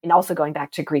knew, and also going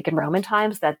back to Greek and Roman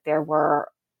times, that there were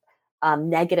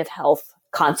negative health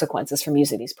consequences from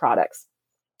using these products.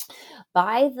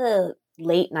 By the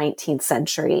late 19th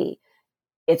century,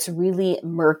 it's really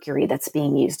mercury that's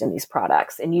being used in these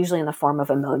products, and usually in the form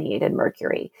of ammoniated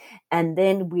mercury. And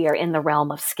then we are in the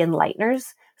realm of skin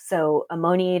lighteners. So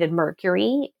ammoniated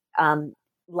mercury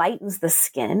lightens the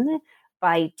skin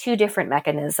by two different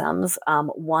mechanisms.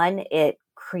 One, it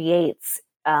creates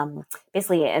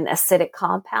basically an acidic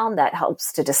compound that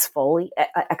helps to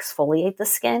exfoliate the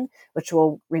skin, which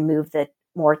will remove the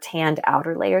more tanned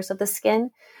outer layers of the skin.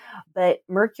 But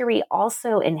mercury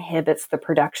also inhibits the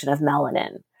production of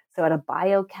melanin. So at a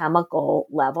biochemical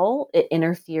level, it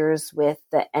interferes with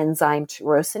the enzyme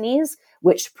tyrosinase,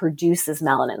 which produces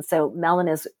melanin. So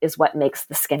melanin is what makes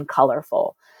the skin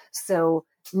colorful. So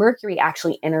mercury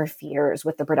actually interferes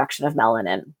with the production of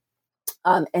melanin.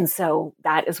 And so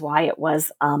that is why it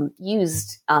was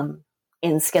used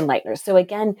in skin lighteners. So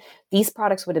again, these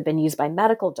products would have been used by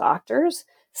medical doctors,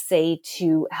 say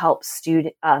to help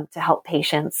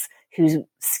patients whose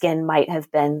skin might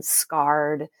have been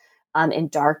scarred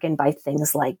and darkened by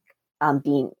things like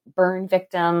being burn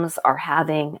victims or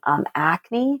having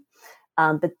acne.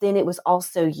 But then it was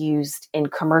also used in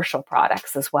commercial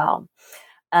products as well.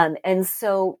 And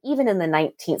so even in the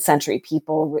 19th century,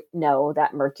 people know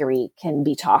that mercury can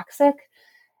be toxic.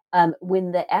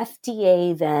 When the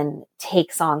FDA then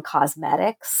takes on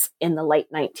cosmetics in the late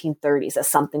 1930s as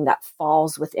something that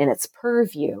falls within its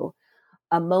purview,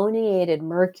 ammoniated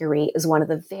mercury is one of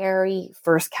the very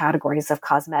first categories of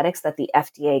cosmetics that the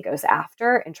FDA goes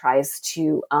after and tries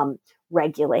to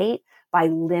regulate by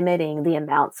limiting the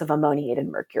amounts of ammoniated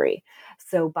mercury.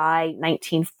 So by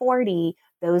 1940,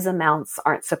 those amounts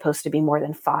aren't supposed to be more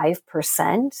than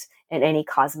 5% in any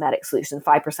cosmetic solution,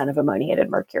 5% of ammoniated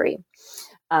mercury.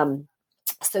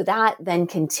 So that then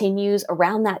continues.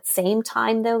 Around that same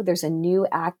time, though, there's a new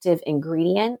active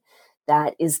ingredient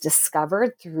that is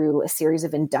discovered through a series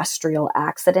of industrial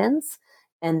accidents,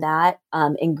 and that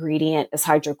ingredient is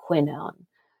hydroquinone.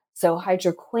 So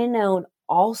hydroquinone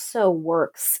also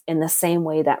works in the same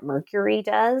way that mercury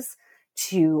does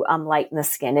to lighten the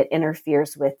skin. It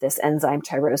interferes with this enzyme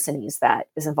tyrosinase that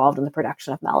is involved in the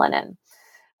production of melanin.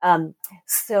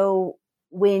 So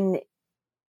when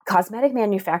cosmetic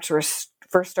manufacturers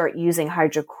first start using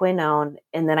hydroquinone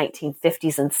in the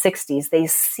 1950s and 60s, they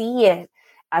see it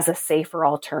as a safer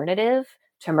alternative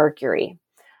to mercury.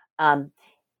 In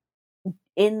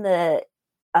the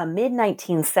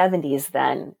mid-1970s,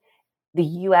 then, the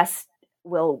U.S.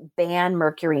 will ban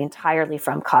mercury entirely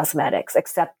from cosmetics,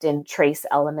 except in trace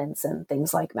elements and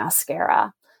things like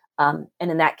mascara. And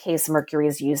in that case, mercury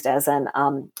is used as an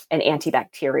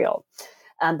antibacterial.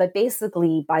 But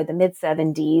basically, by the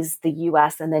mid-70s, the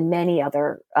U.S. and then many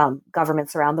other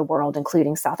governments around the world,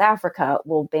 including South Africa,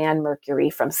 will ban mercury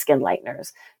from skin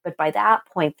lighteners. But by that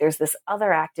point, there's this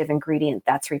other active ingredient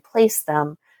that's replaced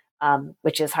them,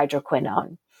 which is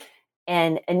hydroquinone.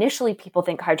 And initially, people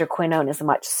think hydroquinone is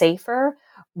much safer.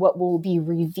 What will be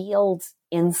revealed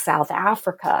in South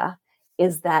Africa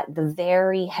is that the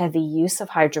very heavy use of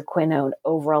hydroquinone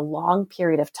over a long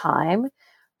period of time,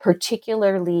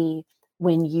 particularly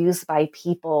when used by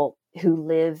people who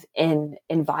live in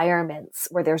environments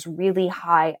where there's really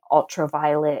high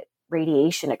ultraviolet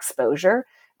radiation exposure,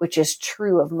 which is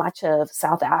true of much of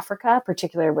South Africa,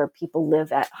 particularly where people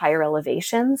live at higher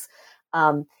elevations,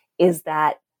 is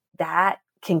that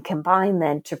can combine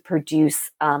then to produce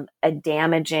a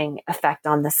damaging effect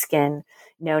on the skin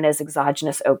known as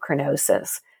exogenous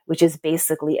ochronosis, which is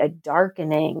basically a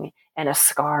darkening and a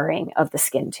scarring of the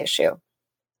skin tissue.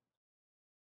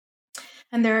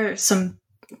 And there are some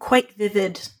quite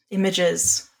vivid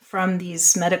images from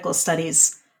these medical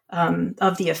studies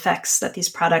of the effects that these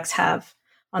products have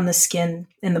on the skin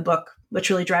in the book, which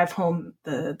really drive home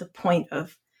the point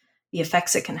of the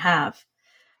effects it can have.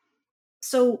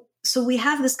 So we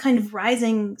have this kind of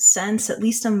rising sense, at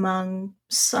least among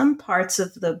some parts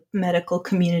of the medical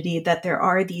community, that there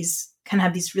are can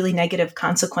have these really negative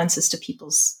consequences to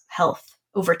people's health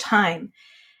over time.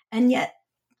 And yet,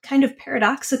 kind of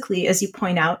paradoxically, as you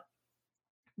point out,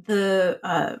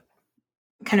 the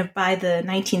kind of by the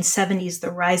 1970s,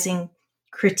 the rising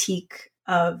critique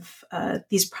of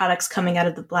these products coming out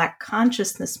of the Black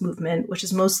consciousness movement, which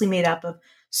is mostly made up of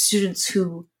students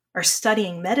who are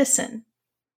studying medicine,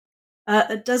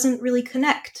 doesn't really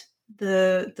connect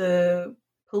the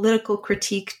political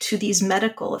critique to these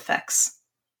medical effects.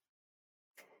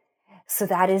 So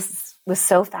that was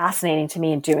so fascinating to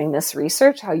me in doing this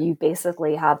research, how you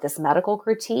basically have this medical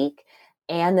critique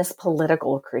and this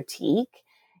political critique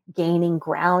gaining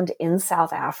ground in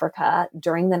South Africa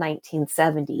during the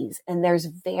 1970s. And there's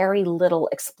very little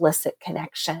explicit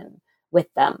connection with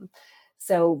them.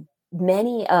 So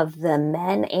many of the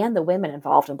men and the women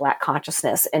involved in Black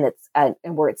consciousness and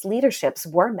where its leaderships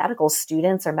were medical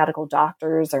students or medical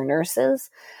doctors or nurses.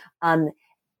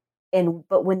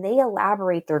 But when they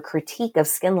elaborate their critique of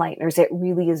skin lighteners, it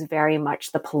really is very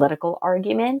much the political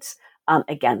argument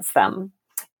against them,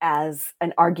 as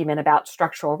an argument about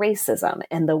structural racism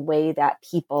and the way that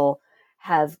people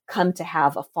have come to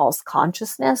have a false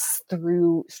consciousness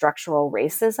through structural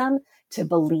racism to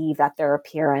believe that their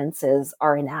appearances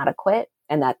are inadequate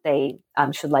and that they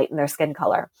should lighten their skin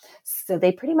color. So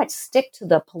they pretty much stick to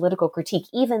the political critique,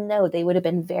 even though they would have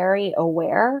been very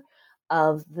aware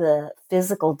of the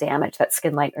physical damage that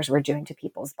skin lighteners were doing to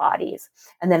people's bodies.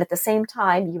 And then at the same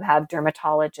time, you have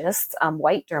dermatologists,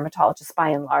 white dermatologists by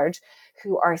and large,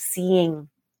 who are seeing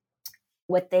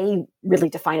what they really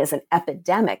define as an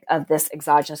epidemic of this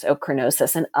exogenous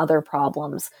ochronosis and other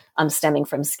problems stemming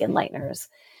from skin lighteners.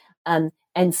 And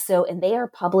they are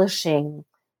publishing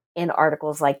in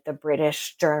articles like the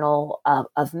British Journal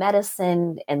of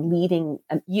Medicine and leading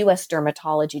U.S.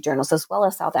 dermatology journals, as well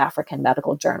as South African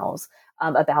medical journals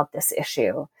about this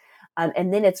issue.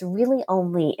 And then it's really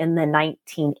only in the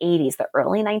 1980s, the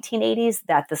early 1980s,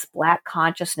 that this Black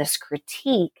consciousness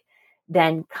critique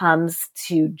then comes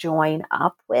to join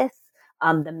up with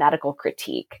the medical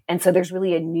critique. And so there's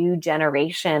really a new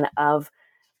generation of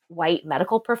white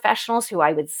medical professionals who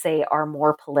I would say are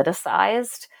more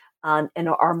politicized and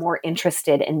are more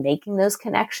interested in making those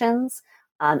connections.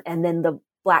 And then the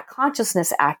Black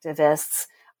consciousness activists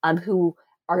who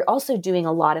are also doing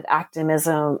a lot of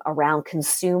activism around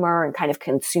consumer and kind of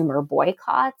consumer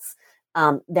boycotts,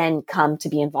 then come to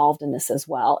be involved in this as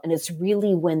well. And it's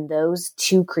really when those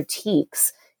two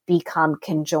critiques become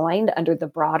conjoined under the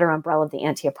broader umbrella of the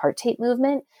anti-apartheid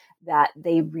movement that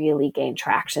they really gain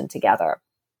traction together.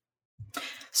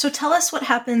 So tell us what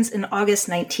happens in August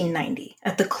 1990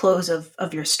 at the close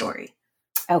of your story.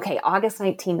 Okay, August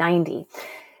 1990.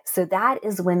 So that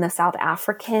is when the South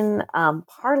African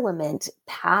Parliament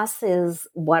passes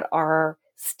what are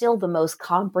still the most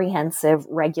comprehensive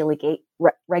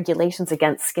regulations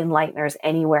against skin lighteners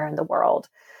anywhere in the world.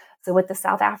 So what the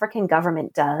South African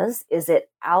government does is it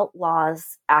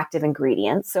outlaws active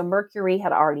ingredients. So mercury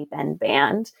had already been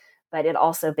banned, but it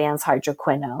also bans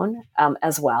hydroquinone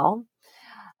as well.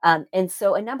 And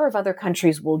so a number of other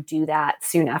countries will do that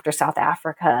soon after South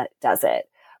Africa does it.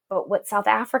 But what South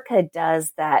Africa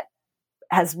does that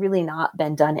has really not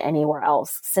been done anywhere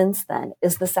else since then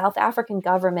is the South African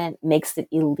government makes it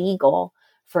illegal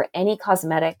for any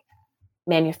cosmetic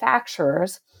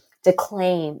manufacturers to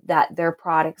claim that their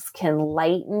products can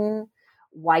lighten,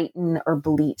 whiten, or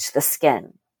bleach the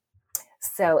skin.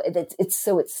 So it's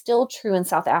still true in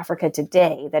South Africa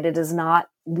today that it is not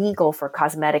legal for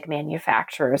cosmetic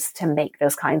manufacturers to make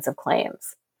those kinds of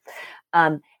claims.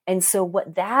 And so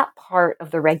what that part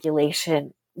of the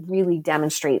regulation really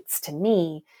demonstrates to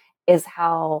me is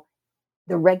how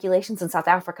the regulations in South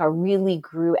Africa really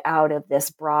grew out of this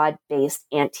broad-based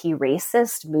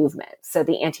anti-racist movement, so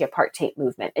the anti-apartheid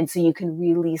movement. And so you can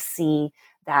really see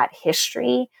that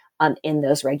history in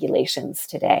those regulations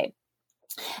today.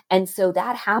 And so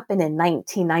that happened in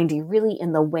 1990, really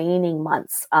in the waning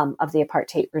months of the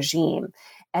apartheid regime,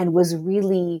 and was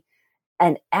really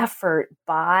an effort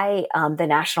by the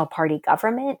National Party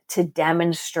government to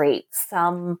demonstrate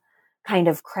some kind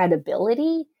of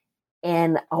credibility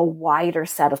in a wider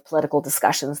set of political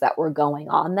discussions that were going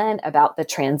on then about the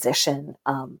transition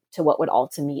to what would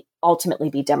ultimately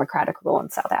be democratic rule in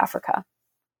South Africa.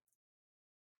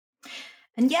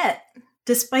 And yet,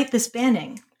 despite this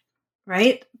banning,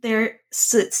 right,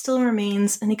 it still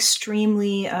remains an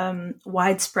extremely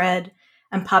widespread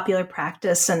and popular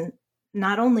practice, and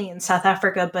not only in South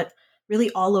Africa, but really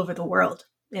all over the world,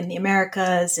 in the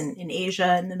Americas, in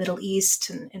Asia, in the Middle East,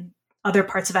 and in other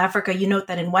parts of Africa. You note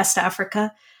that in West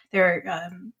Africa,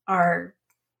 there are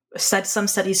some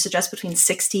studies suggest between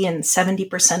 60 and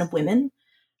 70% of women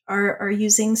are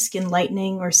using skin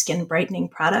lightening or skin brightening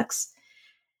products.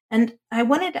 And I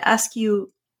wanted to ask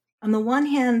you, on the one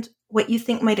hand, what you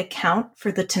think might account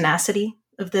for the tenacity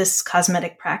of this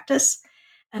cosmetic practice,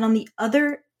 and on the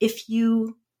other, if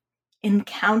you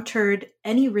encountered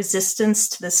any resistance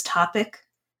to this topic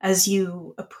as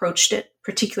you approached it,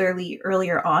 particularly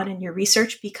earlier on in your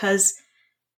research, because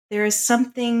there is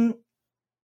something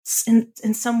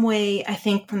in some way, I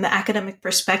think, from the academic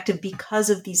perspective,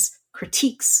 because of these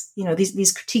critiques,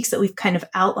 these critiques that we've kind of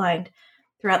outlined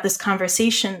throughout this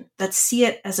conversation, that see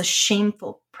it as a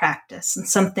shameful practice and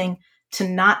something to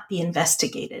not be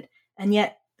investigated. And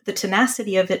yet the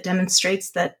tenacity of it demonstrates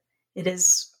that it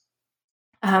is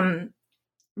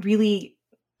really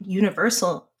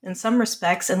universal in some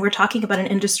respects. And we're talking about an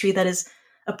industry that is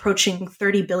approaching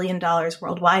 $30 billion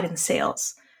worldwide in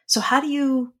sales. So how do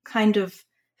you kind of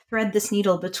thread this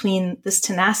needle between this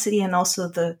tenacity and also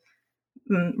the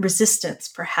resistance,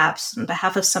 perhaps, on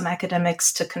behalf of some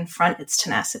academics to confront its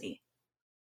tenacity?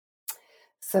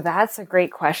 So that's a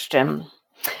great question.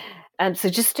 So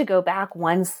just to go back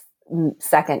one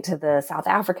second to the South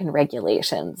African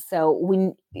regulations.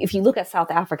 So if you look at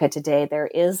South Africa today, there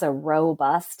is a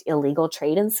robust illegal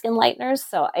trade in skin lighteners.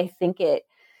 So I think it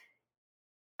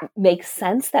makes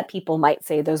sense that people might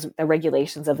say the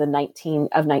regulations of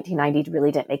 1990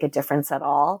 really didn't make a difference at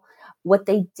all. What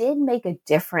they did make a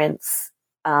difference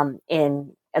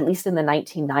in, at least in the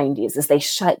 1990s, is they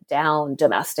shut down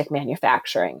domestic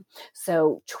manufacturing.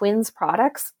 So Twins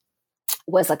Products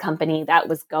was a company that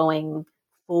was going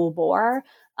full bore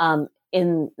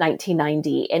in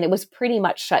 1990, and it was pretty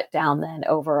much shut down then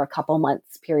over a couple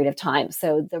months period of time.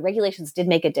 So the regulations did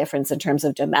make a difference in terms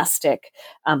of domestic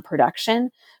production.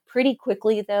 Pretty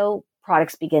quickly, though,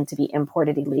 products began to be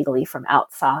imported illegally from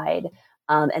outside.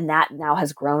 And that now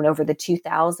has grown over the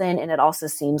 2000. And it also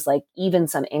seems like even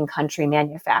some in-country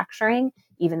manufacturing,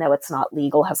 even though it's not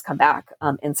legal, has come back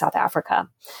in South Africa.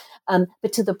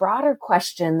 But to the broader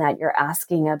question that you're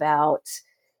asking about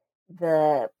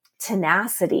the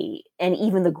tenacity and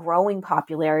even the growing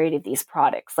popularity of these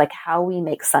products, like how we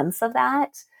make sense of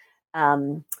that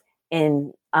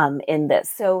in this.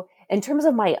 So in terms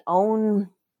of my own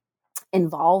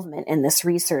involvement in this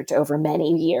research over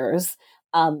many years,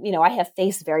 I have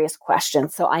faced various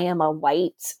questions. So I am a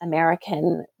white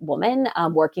American woman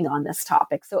working on this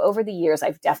topic. So over the years,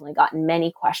 I've definitely gotten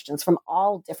many questions from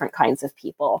all different kinds of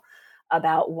people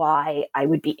about why I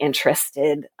would be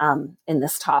interested in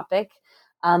this topic.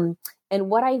 And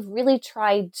what I've really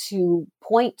tried to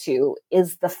point to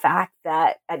is the fact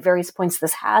that at various points,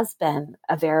 this has been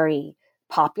a very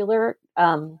popular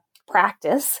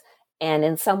practice. And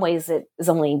in some ways, it is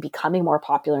only becoming more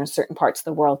popular in certain parts of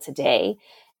the world today.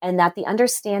 And that the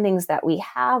understandings that we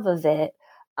have of it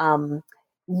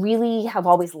really have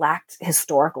always lacked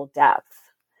historical depth.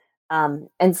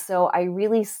 And so I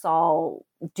really saw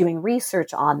doing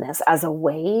research on this as a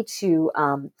way to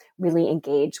really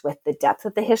engage with the depth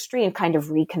of the history and kind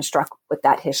of reconstruct what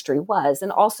that history was,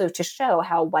 and also to show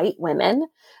how white women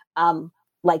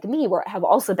like me have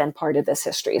also been part of this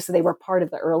history. So they were part of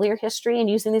the earlier history in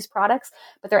using these products,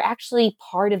 but they're actually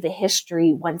part of the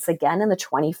history once again in the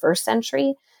 21st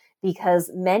century,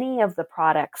 because many of the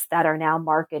products that are now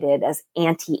marketed as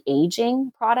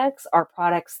anti-aging products are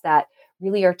products that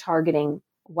really are targeting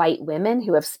white women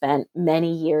who have spent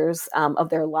many years of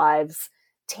their lives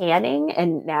tanning,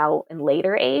 and now in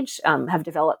later age have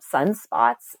developed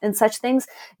sunspots and such things.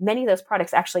 Many of those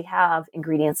products actually have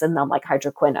ingredients in them like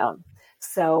hydroquinone.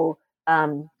 So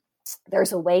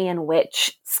there's a way in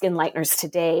which skin lighteners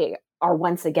today are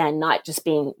once again not just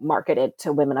being marketed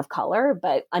to women of color,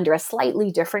 but under a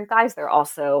slightly different guise. They're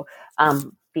also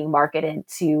being marketed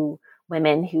to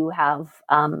women who have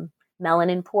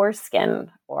melanin poor skin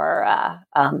or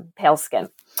pale skin.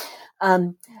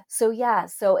 So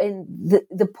in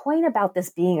the point about this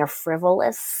being a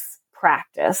frivolous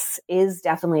practice is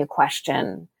definitely a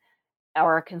question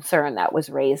or a concern that was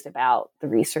raised about the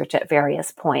research at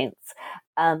various points.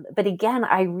 But again,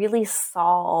 I really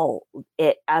saw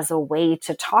it as a way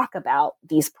to talk about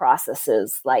these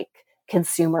processes like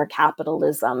consumer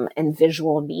capitalism and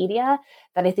visual media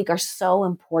that I think are so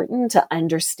important to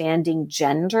understanding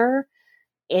gender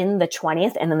in the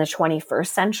 20th and in the 21st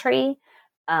century.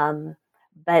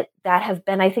 But that have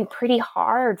been, I think, pretty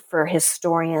hard for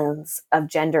historians of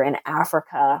gender in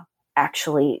Africa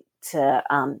actually to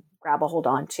grab a hold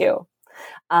on to.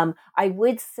 I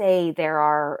would say there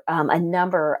are a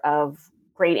number of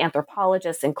great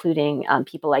anthropologists, including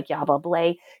people like Yaba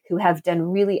Blay, who have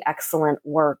done really excellent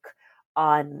work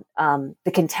on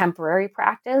the contemporary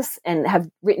practice and have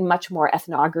written much more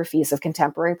ethnographies of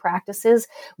contemporary practices,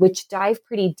 which dive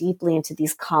pretty deeply into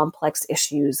these complex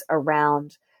issues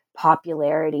around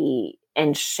popularity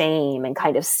and shame and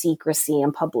kind of secrecy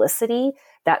and publicity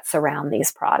that surround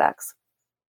these products.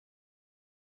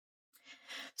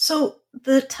 So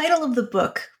the title of the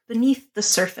book, Beneath the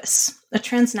Surface, A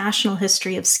Transnational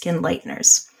History of Skin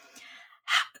Lighteners.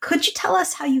 Could you tell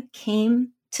us how you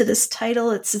came to this title?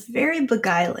 It's very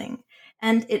beguiling,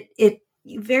 and it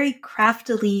very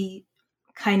craftily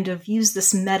kind of used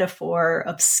this metaphor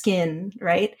of skin,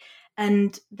 right?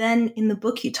 And then in the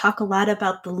book, you talk a lot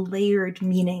about the layered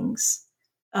meanings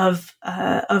of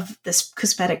this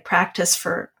cosmetic practice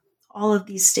for all of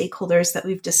these stakeholders that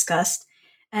we've discussed.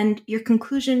 And your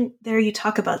conclusion there, you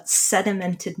talk about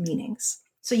sedimented meanings.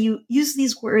 So you use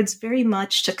these words very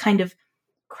much to kind of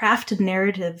craft a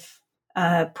narrative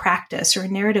practice or a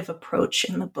narrative approach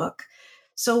in the book.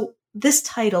 So this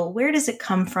title, where does it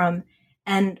come from?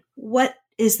 And what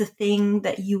is the thing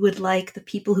that you would like the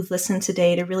people who've listened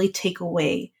today to really take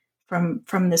away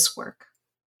from this work?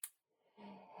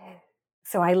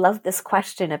 So I love this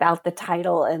question about the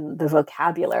title and the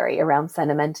vocabulary around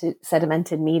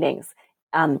sedimented meanings.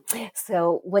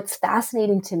 So what's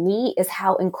fascinating to me is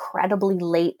how incredibly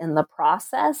late in the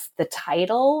process the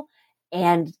title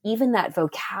and even that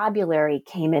vocabulary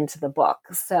came into the book.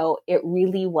 So it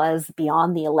really was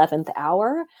beyond the 11th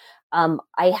hour.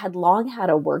 I had long had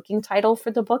a working title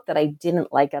for the book that I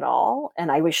didn't like at all,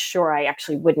 and I was sure I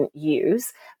actually wouldn't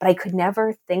use, but I could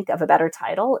never think of a better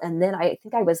title. And then I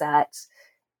think I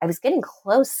was getting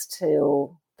close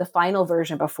to the final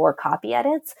version before copy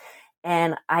edits,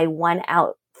 and I went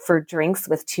out for drinks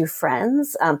with two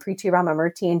friends, Preeti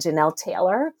Ramamurthy and Janelle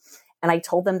Taylor. And I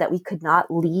told them that we could not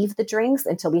leave the drinks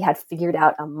until we had figured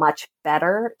out a much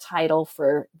better title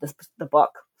for the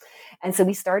book. And so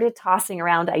we started tossing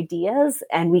around ideas,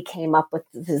 and we came up with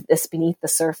this Beneath the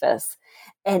Surface.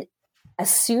 And as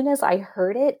soon as I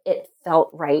heard it, it felt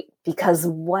right, because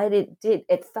what it did,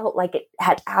 it felt like it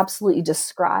had absolutely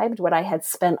described what I had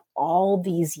spent all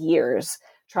these years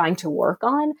trying to work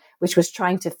on, which was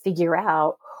trying to figure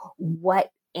out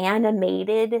what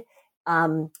animated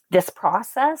this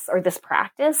process or this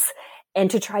practice,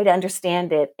 and to try to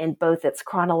understand it in both its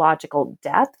chronological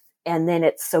depth and then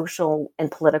its social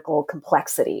and political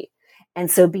complexity. And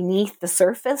so Beneath the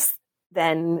Surface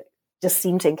then just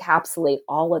seemed to encapsulate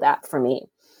all of that for me.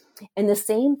 And the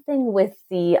same thing with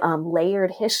the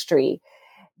layered history.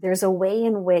 There's a way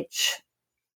in which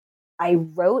I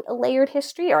wrote a layered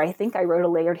history, or I think I wrote a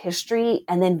layered history,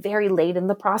 and then very late in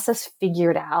the process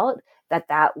figured out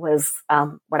that was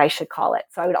what I should call it.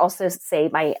 So I would also say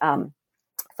my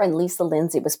friend Lisa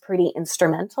Lindsay was pretty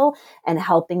instrumental in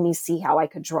helping me see how I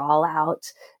could draw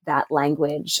out that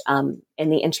language in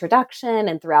the introduction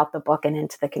and throughout the book and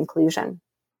into the conclusion.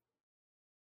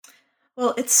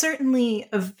 Well, it's certainly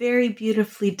a very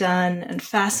beautifully done and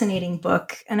fascinating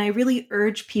book, and I really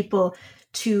urge people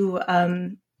to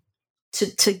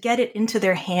to get it into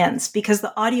their hands, because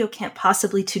the audio can't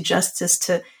possibly do justice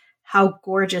to how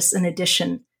gorgeous an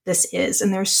edition this is.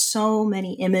 And there's so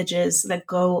many images that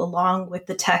go along with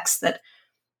the text that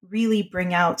really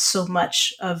bring out so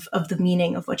much of the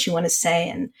meaning of what you want to say,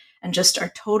 and just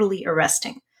are totally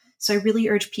arresting. So I really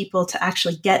urge people to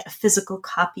actually get a physical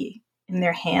copy in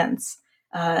their hands,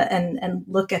 and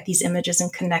look at these images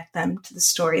and connect them to the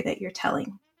story that you're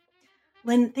telling.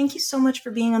 Lynn, thank you so much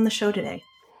for being on the show today.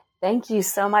 Thank you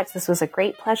so much. This was a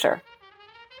great pleasure.